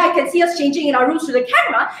FBI can see us changing in our rooms through the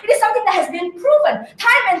camera. It is something that has been proven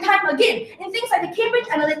time and time again in things like the Cambridge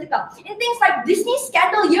Analytica, in things like Disney's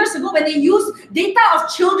scandal years ago when they used data of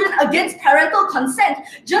children against parental consent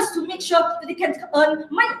just to make sure that they can earn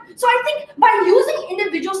money. So I think by using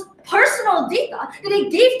individuals' personal data that they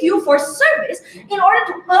gave to you for service in order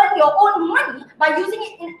to earn your own money by using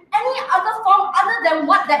it in any other form other than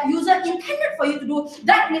what that user intended for you to do,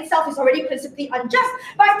 that in itself is already principally unjust.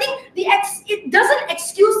 But I think it doesn't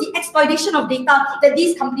excuse the exploitation of data that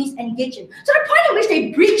these companies engage in. So the point in which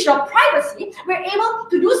they breach your privacy, we're able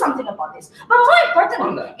to do something about this. But more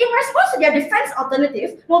importantly, in response to their defense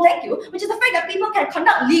alternative, no thank you, which is the fact that people can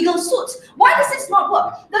conduct legal suits. Why does this not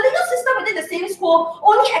work? The legal system within the status quo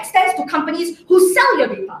only extends to companies who sell your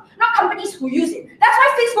data, not companies who use it. That's why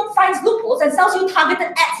Facebook finds loopholes and sells you targeted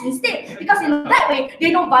ads instead, because in that way,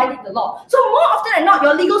 they don't violate the law. So more often than not,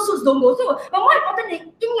 your legal suits don't go through. But more importantly,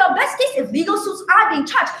 in your best case, if legal suits are being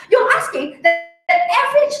charged, you're asking that the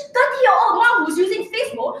average 30-year-old mom who's using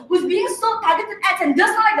Facebook, who's being sold targeted ads and does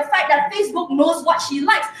not like the fact that Facebook knows what she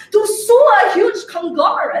likes, to sue a huge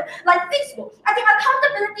conglomerate like Facebook. I think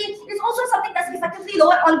accountability is also something that's effectively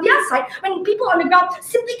lowered on their side when people on the ground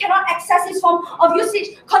simply cannot access this form of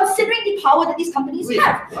usage, considering the power that these companies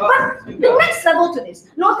have. But the next level to this,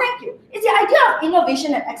 no thank you, is the idea of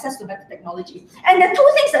innovation and access to better technology. And there are two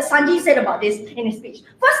things that Sanji said about this in his speech.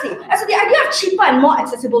 Firstly, as to the idea of cheaper and more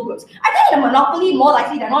accessible goods, I think in a monopoly, more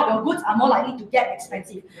likely than not, your goods are more likely to get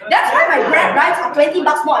expensive. That's why my Grab rides are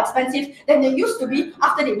 $20 more expensive than they used to be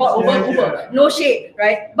after they bought over Uber. No shade,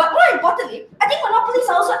 right? But more importantly, I think monopolies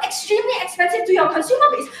are also extremely expensive to your consumer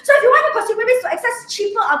base. So if you want your consumer base to access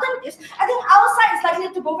cheaper alternatives, I think our side is likely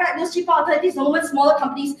to provide those cheaper alternatives the moment smaller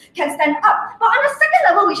companies can stand up. But on the second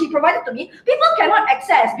level, which he provided to me, people cannot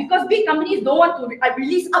access because big companies don't want to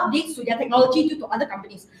release updates to their technology due to other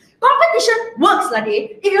companies. Competition works,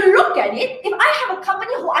 Lade. If you look at it, if I have a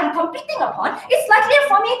company who I'm competing upon, it's likelier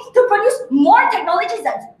for me to produce more technologies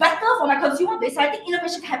that's better for my consumer base. So I think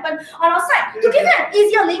innovation can happen on our side. To give you an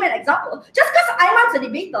easier layman example, just because Ayman's a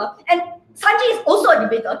debater and Sanji is also a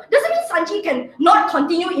debater, doesn't mean Sanji can not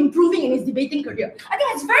continue improving in his debating career. I think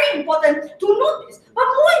it's very important to note this. But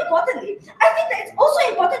more importantly, I think that it's also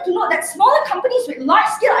important to note that smaller companies with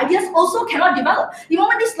large-scale ideas also cannot develop. The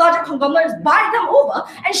moment these larger conglomerates buy them over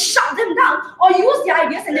and shut them down or use their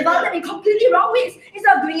ideas and develop them in completely wrong ways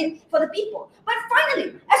instead of doing it for the people. But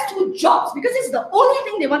finally, as to jobs, because this is the only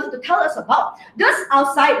thing they wanted to tell us about, does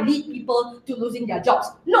outside lead people to losing their jobs?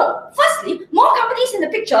 No. Firstly, more companies in the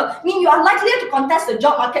picture mean you are likelier to contest the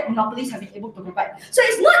job market monopolies have been able to provide. So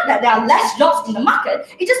it's not that there are less jobs in the market,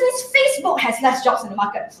 it just means Facebook has less jobs jobs in the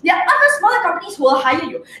market. There are other smaller companies who will hire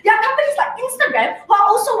you. There are companies like Instagram who are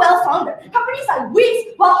also well-founded. Companies like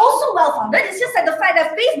Wix who are also well-founded. It's just that the fact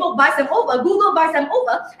that Facebook buys them over, Google buys them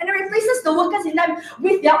over, and it replaces the workers in them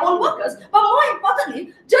with their own workers. But more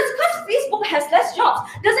importantly, just because Facebook has less jobs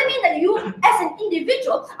doesn't mean that you as an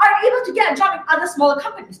individual are able to get a job in other smaller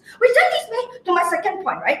companies. Which then leads me to my second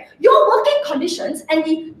point, right? Your working conditions and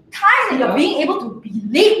the time that you're being able to be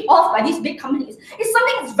laid off by these big companies is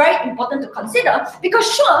something that's very important to consider, because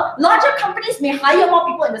sure, larger companies may hire more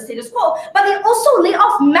people in the status quo, but they also lay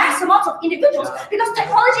off mass amounts of individuals because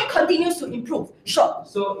technology continues to improve. Sure.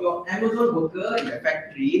 So your Amazon worker in the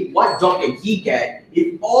factory, what job can he get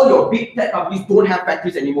if all your big tech companies don't have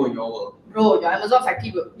factories anymore in your world? Bro, your Amazon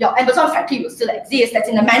factory will still exist. That's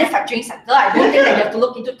in the manufacturing sector. I don't think that you have to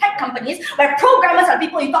look into tech companies where programmers are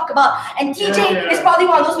people you talk about, and TJ is probably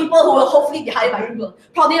one of those people who will hopefully be hired by Google.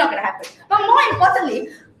 Probably not going to happen. But more importantly,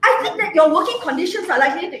 I think that your working conditions are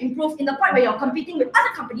likely to improve in the point where you're competing with other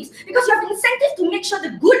companies, because you have incentive to make sure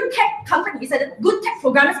the good tech companies and the good tech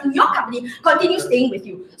programmers in your company continue staying with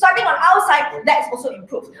you. So I think on our side, that is also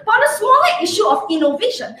improved. But on the smaller issue of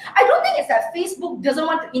innovation, I don't think it's that Facebook doesn't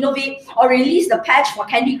want to innovate or release the patch for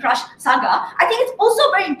Candy Crush Saga. I think it's also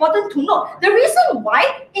very important to note the reason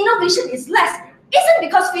why innovation is less isn't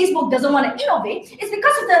because Facebook doesn't want to innovate, it's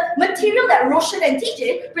because of the material that Roshan and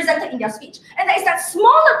TJ presented in their speech. And that is that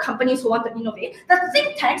smaller companies who want to innovate, the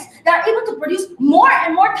think tanks that are able to produce more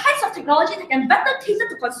and more types of technology that can better cater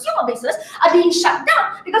to consumer bases are being shut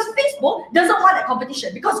down because Facebook doesn't want that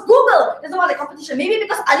competition, because Google doesn't want that competition, maybe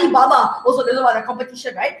because Alibaba also doesn't want that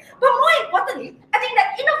competition, right? But more importantly, I think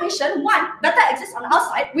that innovation, one, better exists on our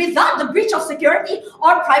side without the breach of security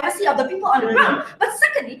or privacy of the people on the ground. But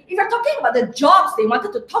secondly, if you're talking about the jobs they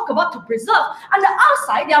wanted to talk about to preserve, on the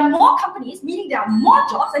outside, there are more companies, meaning there are more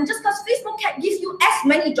jobs, and just because Facebook can't give you as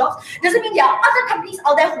many jobs doesn't mean there are other companies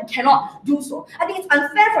out there who cannot do so. I think it's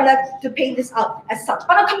unfair for them to paint this out as such.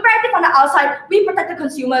 But on comparative on the outside, we protect the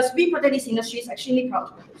consumers, we protect these industries, extremely proud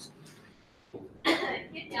to produce.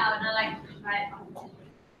 Yeah, and I like right.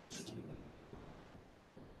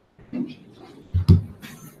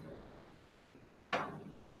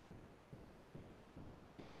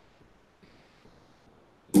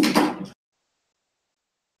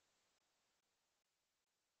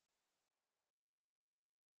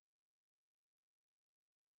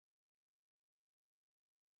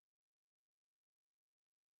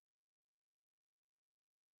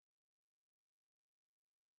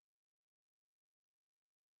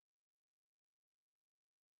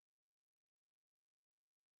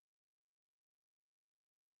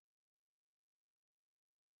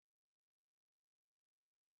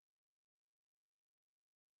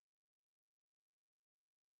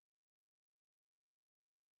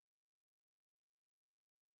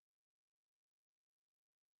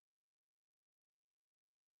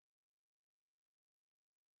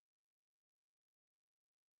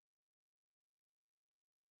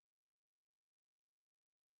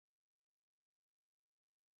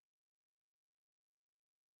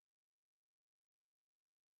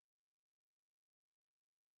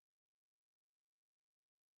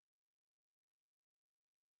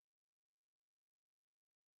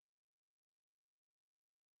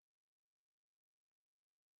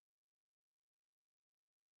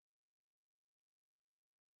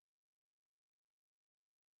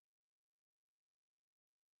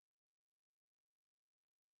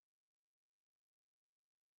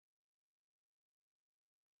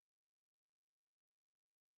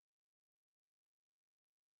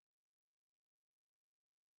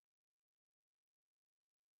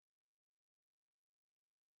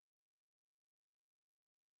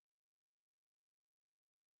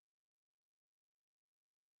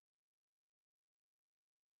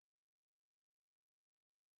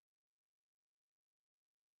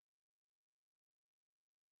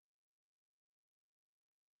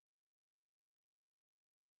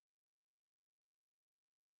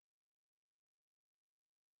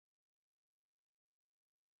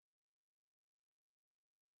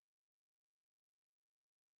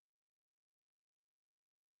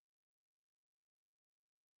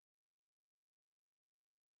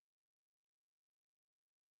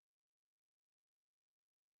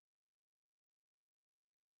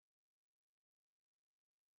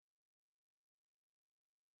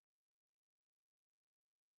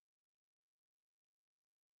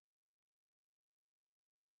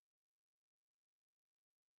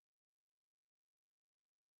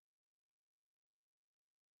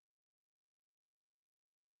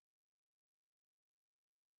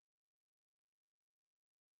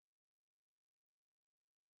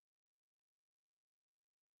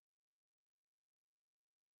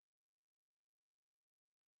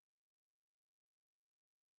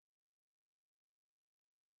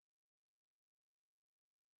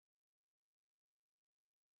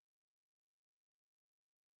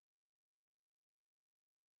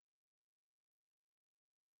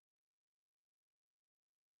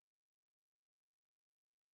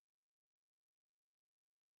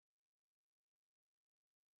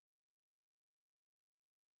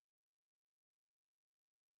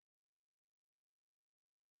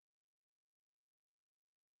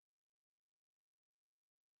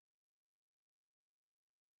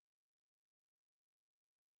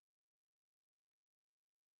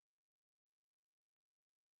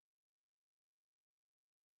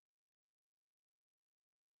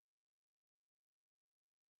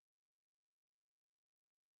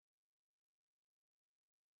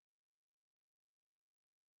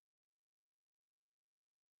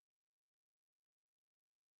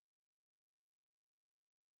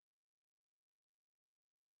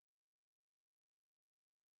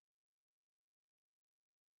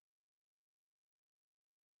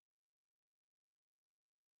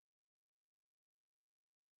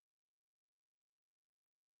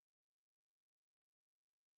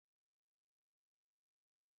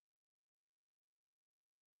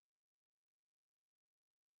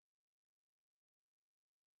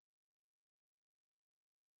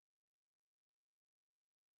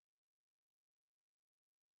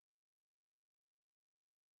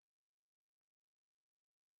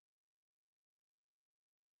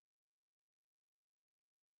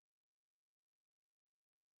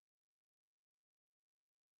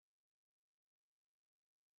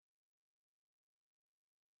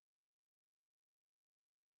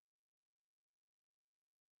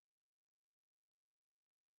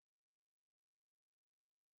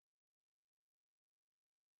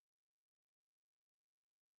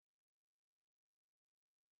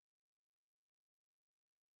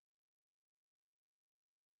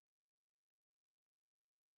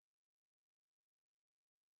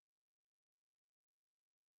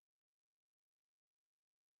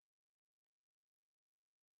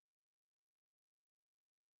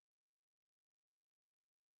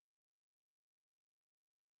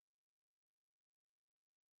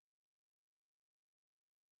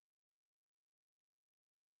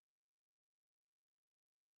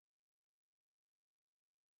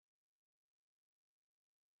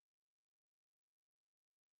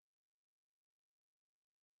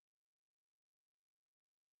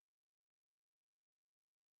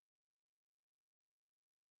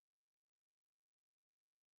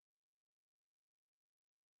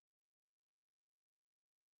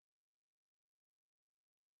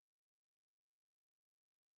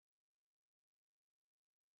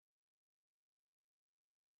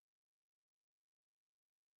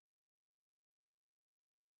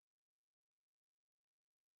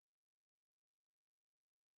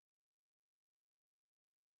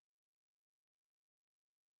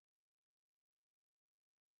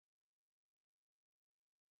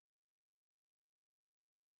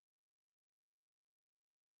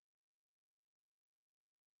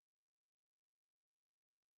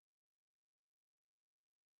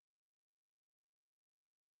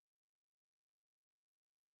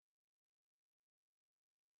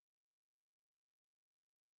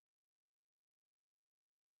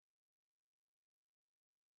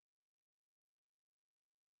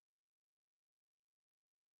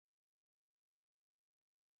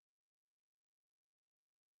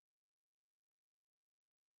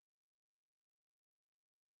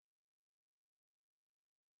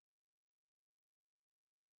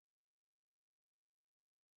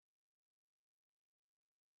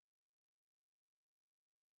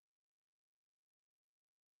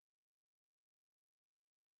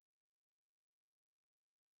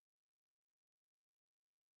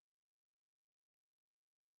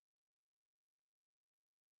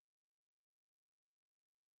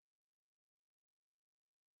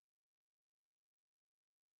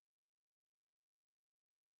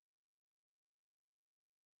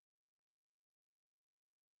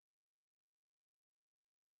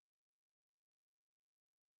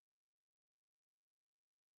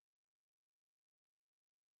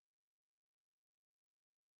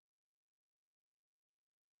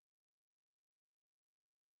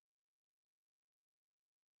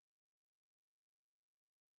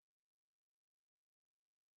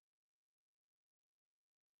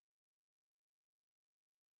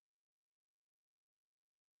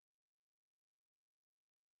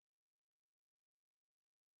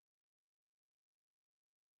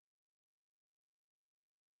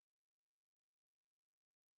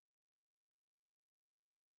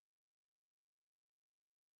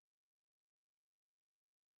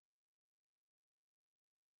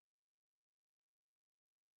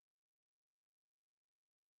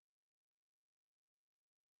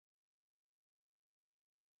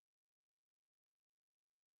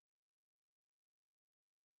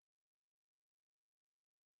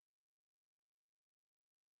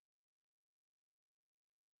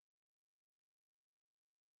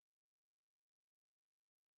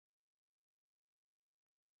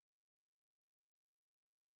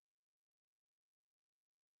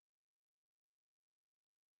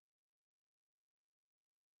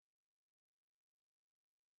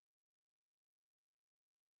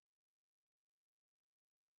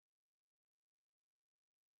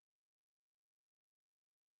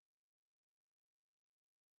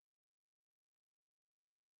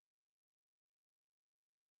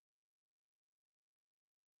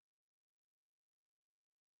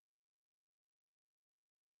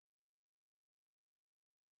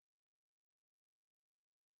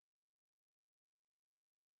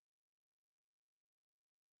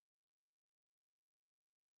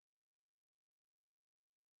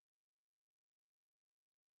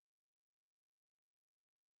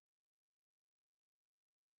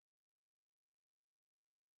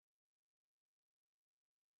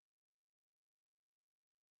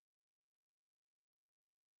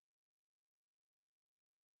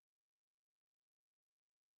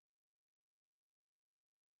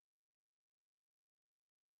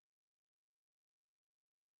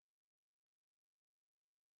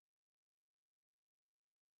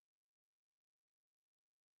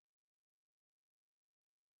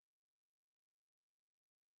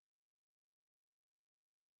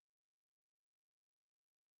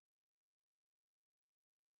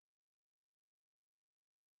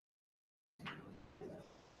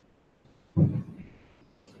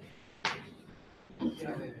 I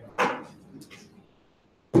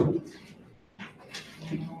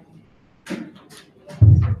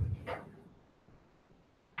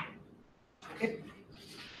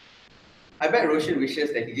bet Roshan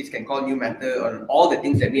wishes that he just can call new matter on all the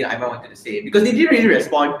things that me and Aiman wanted to say, because they didn't really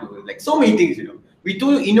respond to like so many things, We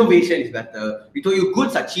told you innovation is better. We told you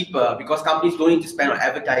goods are cheaper because companies don't need to spend on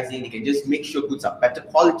advertising. They can just make sure goods are better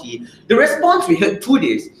quality. The response we heard 2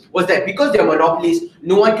 days was that because they're monopolies,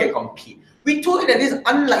 no one can compete. We told you that this is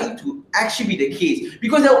unlikely to actually be the case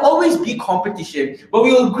because there will always be competition, but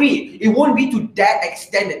we will agree it won't be to that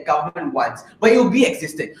extent that government wants, but it will be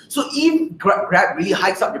existent. So if Grab really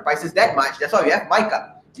hikes up the prices that much, that's why we have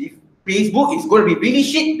MICA. If Facebook is going to be really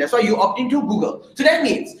shit, that's why you opt into Google. So that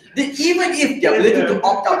means that even if the ability to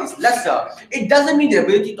opt out is lesser, it doesn't mean the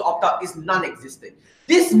ability to opt out is non-existent.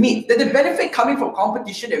 This means that the benefit coming from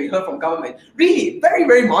competition that we heard from government really very,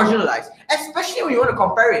 very marginalized, especially when you want to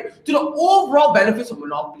compare it to the overall benefits of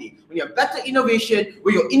monopoly. When you have better innovation,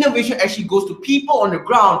 where your innovation actually goes to people on the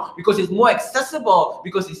ground because it's more accessible,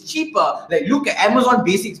 because it's cheaper. Like look at Amazon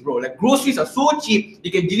Basics, bro. Like groceries are so cheap, they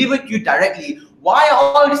can deliver to you directly. Why are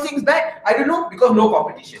all these things bad? I don't know, because no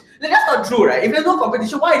competition. That's not true, right? If there's no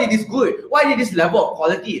competition, why are they this good? Why are they this level of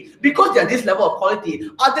quality? Because they're this level of quality,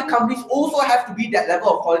 other companies also have to be that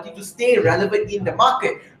level of quality to stay relevant in the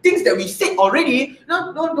market. Things that we said already,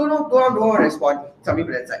 don't respond. Some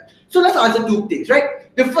people that side. So let's answer 2 things,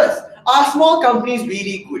 right? The first, are small companies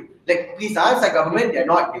really good? Like, please answer government, they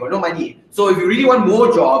got no money. So if you really want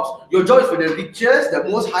more jobs, your job is for the richest, the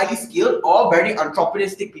most highly skilled, or very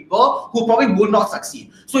entrepreneuristic people who probably will not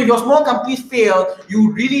succeed. So if your small companies fail,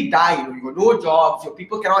 you really die. You got no jobs, your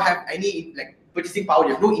people cannot have any purchasing power,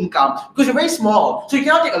 you have no income because you're very small, so you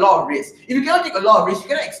cannot take a lot of risk. If you cannot take a lot of risk, you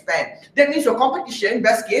cannot expand. That means your competition,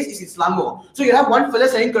 best case, is in Selangor. So you have one fella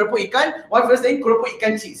selling keropok ikan, one fella selling keropok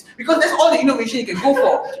ikan cheese, because that's all the innovation you can go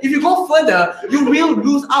for. If you go further, you will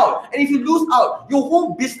lose out, and if you lose out, your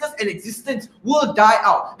whole business and existence will die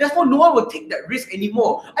out. Therefore, no one will take that risk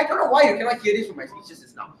anymore. I don't know why you cannot hear this from my speeches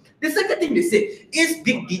just now. The second thing they said, is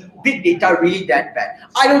big data really that bad?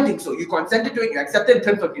 I don't think so. You consented to it, you accepted in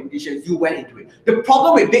terms of conditions, you went into it. The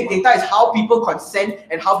problem with big data is how people consent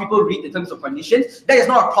and how people read the terms of conditions. That is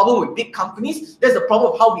not a problem with big companies. That's a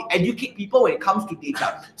problem of how we educate people when it comes to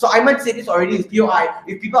data. So I might say this already with POI.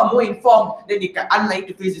 If people are more informed, then they can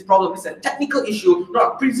unlikely to face this problem. It's a technical issue,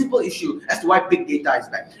 not a principal issue as to why big data is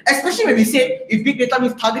bad. Especially when we say if big data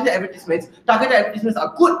means targeted advertisements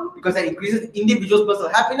are good because that increases individuals'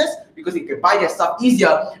 personal happiness, because they can buy their stuff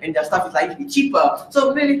easier and their stuff is likely to be cheaper.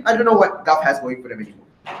 So really, I don't know what Gov has going for them anymore.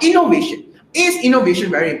 Innovation. Is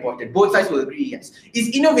innovation very important? Both sides will agree yes. Is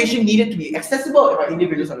innovation needed to be accessible by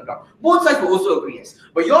individuals on the ground? Both sides will also agree yes.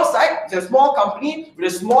 But your side is a small company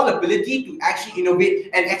with a small ability to actually innovate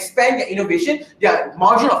and expand their innovation. Their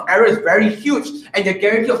margin of error is very huge and their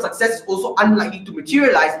guarantee of success is also unlikely to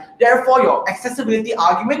materialize. Therefore, your accessibility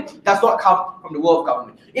argument does not come from the world of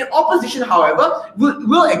government. In opposition, however,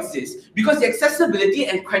 will exist because the accessibility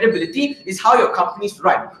and credibility is how your companies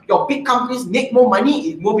run. Your big companies make more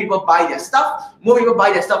money if more people buy their stuff. More people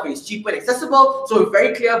buy their stuff when it's cheaper and accessible. So it's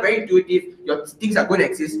very clear, very intuitive. Your things are going to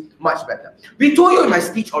exist much better. We told you in my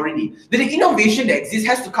speech already that the innovation that exists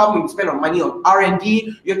has to come when you spend on money on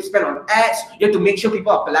R&D. You have to spend on ads. You have to make sure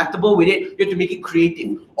people are palatable with it. You have to make it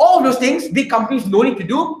creative. All of those things, big companies no need to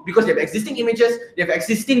do because they have existing images. They have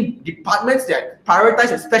existing departments that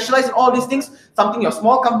prioritize and specialize in all these things. Something your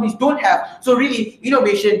small companies don't have. So really,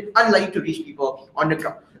 innovation unlikely to reach people on the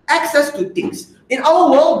ground. Access to things. In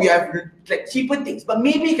our world, we have cheaper things, but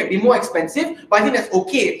maybe it can be more expensive, but I think that's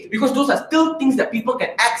okay because those are still things that people can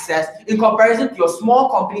access in comparison to your small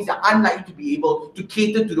companies that are unlikely to be able to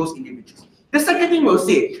cater to those individuals. The second thing we'll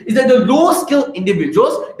say is that the low-skilled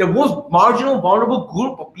individuals, the most marginal, vulnerable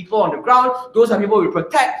group of people on the ground, those are people we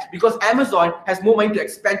protect because Amazon has more money to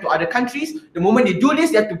expand to other countries. The moment they do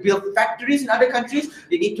this, they have to build factories in other countries.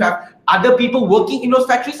 They need to have other people working in those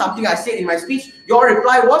factories. Something I said in my speech, your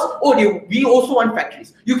reply was, oh, we also want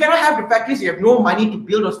factories. You cannot have the factories, you have no money to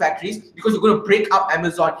build those factories because you're going to break up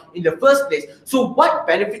Amazon in the first place. So what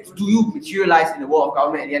benefits do you materialize in the world of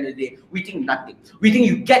government at the end of the day? We think nothing. We think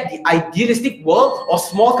you get the idealistic world of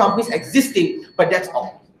small companies existing, but that's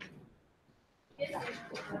all.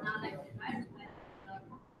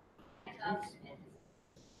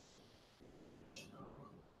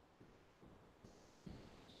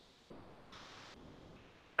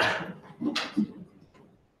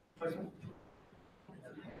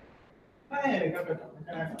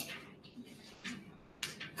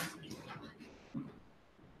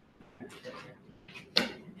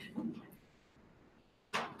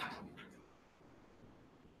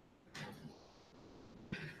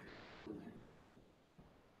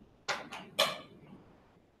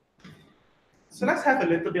 So let's have a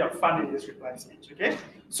little bit of fun in this reply speech, okay?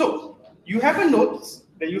 So you have a notes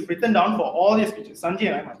that you've written down for all your speeches,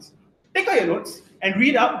 Sanjay and Ahmad's. Take out your notes and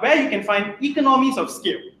read out where you can find economies of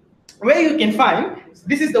scale. Where you can find,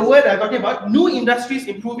 this is the word I'm talking about, new industries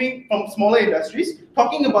improving from smaller industries,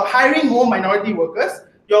 talking about hiring more minority workers,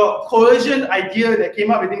 your coercion idea that came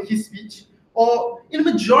up within his speech, or in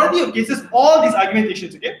the majority of cases, all these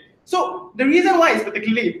argumentations, okay? So the reason why it's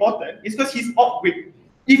particularly important is because he's off-wing.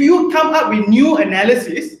 If you come up with new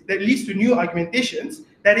analysis that leads to new argumentations,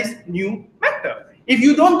 that is new matter. If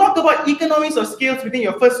you don't talk about economies of scales within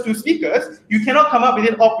your first two speakers, you cannot come up with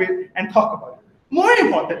an op-ed and talk about it. More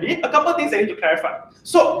importantly, a couple of things I need to clarify.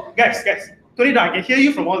 So, guys, turn it down. I can hear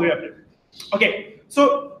you from all the way up there. Okay,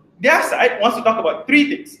 so their side wants to talk about three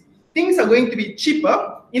things. Things are going to be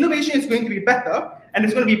cheaper, innovation is going to be better, and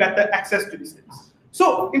there's going to be better access to these things.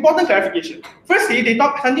 So, important clarification. Firstly,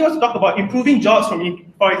 Sanjay wants to talk about improving jobs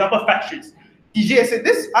from, for example, factories. TJ has said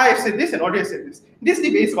this, I have said this, and Audrey has said this. This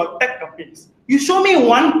debate is about tech companies. You show me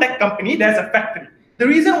one tech company that has a factory. The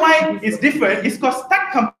reason why it's different is because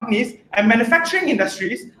tech companies and manufacturing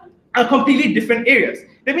industries are completely different areas.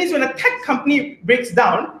 That means when a tech company breaks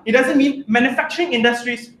down, it doesn't mean manufacturing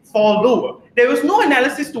industries fall lower. There was no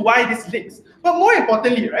analysis to why this links. But more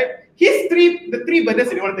importantly, right, the three burdens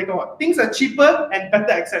that you want to take about. Things are cheaper and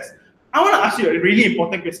better access. I want to ask you a really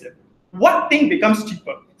important question. What thing becomes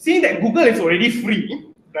cheaper? Seeing that Google is already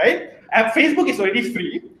free, right? And Facebook is already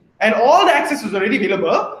free, and all the access is already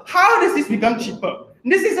available, how does this become cheaper?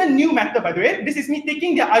 This is a new matter, by the way. This is me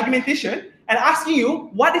taking their argumentation and asking you,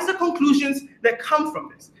 what is the conclusions that come from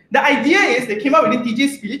this? The idea is, they came up with in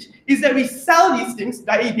TJ's speech, is that we sell these things,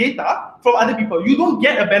 i.e. data, from other people. You don't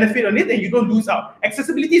get a benefit on it and you don't lose out.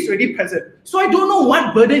 Accessibility is already present. So I don't know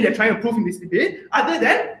what burden they're trying to prove in this debate, other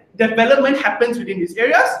than development happens within these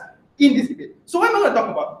areas in this debate. So what am I going to talk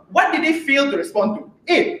about? What did they fail to respond to?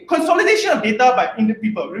 A, consolidation of data by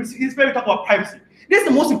people. This is where we talk about privacy. This is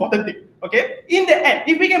the most important thing, okay? In the end,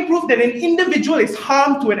 if we can prove that an individual is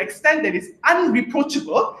harmed to an extent that is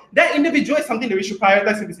unreproachable, that individual is something that we should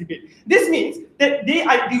prioritize in this debate. This means that they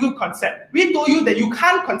are legal consent. We told you that you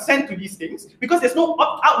can't consent to these things because there's no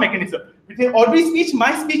opt-out mechanism. Between Audrey's speech,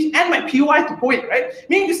 my speech, and my POI to poet, right?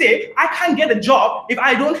 Meaning to say, I can't get a job if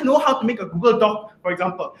I don't know how to make a Google Doc, for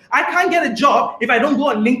example. I can't get a job if I don't go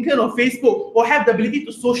on LinkedIn or Facebook or have the ability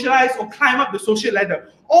to socialize or climb up the social ladder.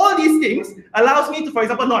 All these things allows me to, for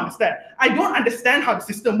example, not understand. I don't understand how the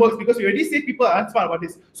system works because we already say people are smart about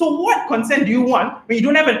this. So what consent do you want when you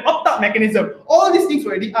don't have an opt-out mechanism? All these things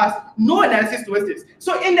were already asked, no analysis towards this.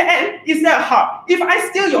 So in the end, is there a harm? If I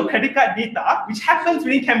steal your credit card data, which happens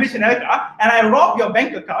within Cambridge Analytica, and I rob your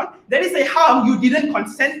bank account, that is a harm you didn't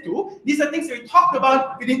consent to. These are things that we talked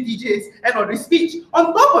about within TJ's and Audrey's speech.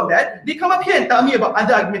 On top of that, they come up here and tell me about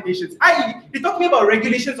other argumentations, i.e., they talk to me about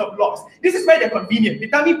regulations of laws. This is where they're convenient. They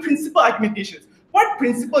tell me principal argumentations. What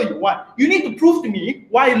principle you want? You need to prove to me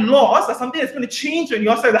why laws are something that's going to change on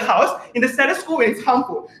your side of the house in the status quo when it's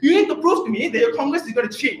harmful. You need to prove to me that your Congress is going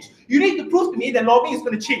to change. You need to prove to me that lobbying is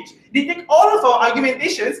going to change. They take all of our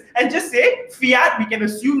argumentations and just say, fiat, we can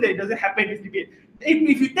assume that it doesn't happen in this debate.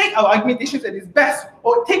 If you take our argumentations at its best,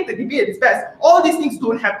 or take the debate at its best, all these things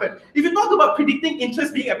don't happen. If you talk about predicting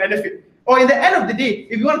interest being a benefit, or in the end of the day,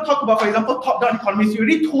 if you want to talk about, for example, top-down economies, we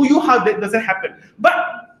already told you how that doesn't happen. But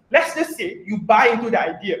let's just say you buy into the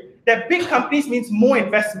idea that big companies means more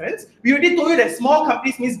investments. We already told you that small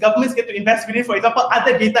companies means governments get to invest within, for example,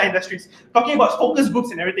 other data industries, talking about focus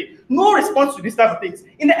groups and everything. No response to this type of things.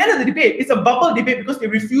 In the end of the debate, it's a bubble debate because they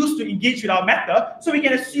refuse to engage with our matter, so we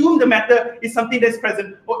can assume the matter is something that's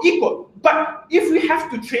present or equal. But if we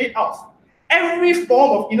have to trade off every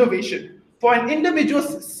form of innovation for an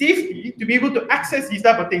individual's safety to be able to access these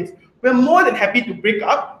type of things, we're more than happy to break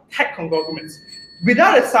up tech conglomerates.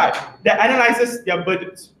 Without a side that analyzes their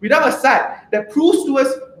burdens, without a side that proves to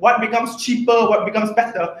us what becomes cheaper, what becomes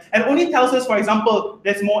better, and only tells us, for example,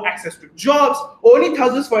 there's more access to jobs, or only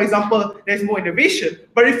tells us, for example, there's more innovation,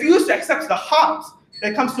 but refuse to accept the harms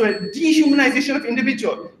that comes to a dehumanization of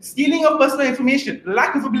individual, stealing of personal information,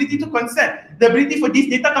 lack of ability to consent, the ability for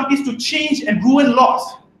these data companies to change and ruin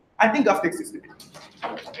laws. I think Gov takes this debate.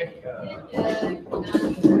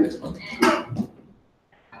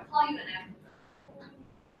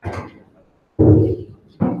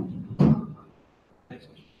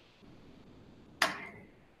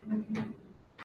 Thank you.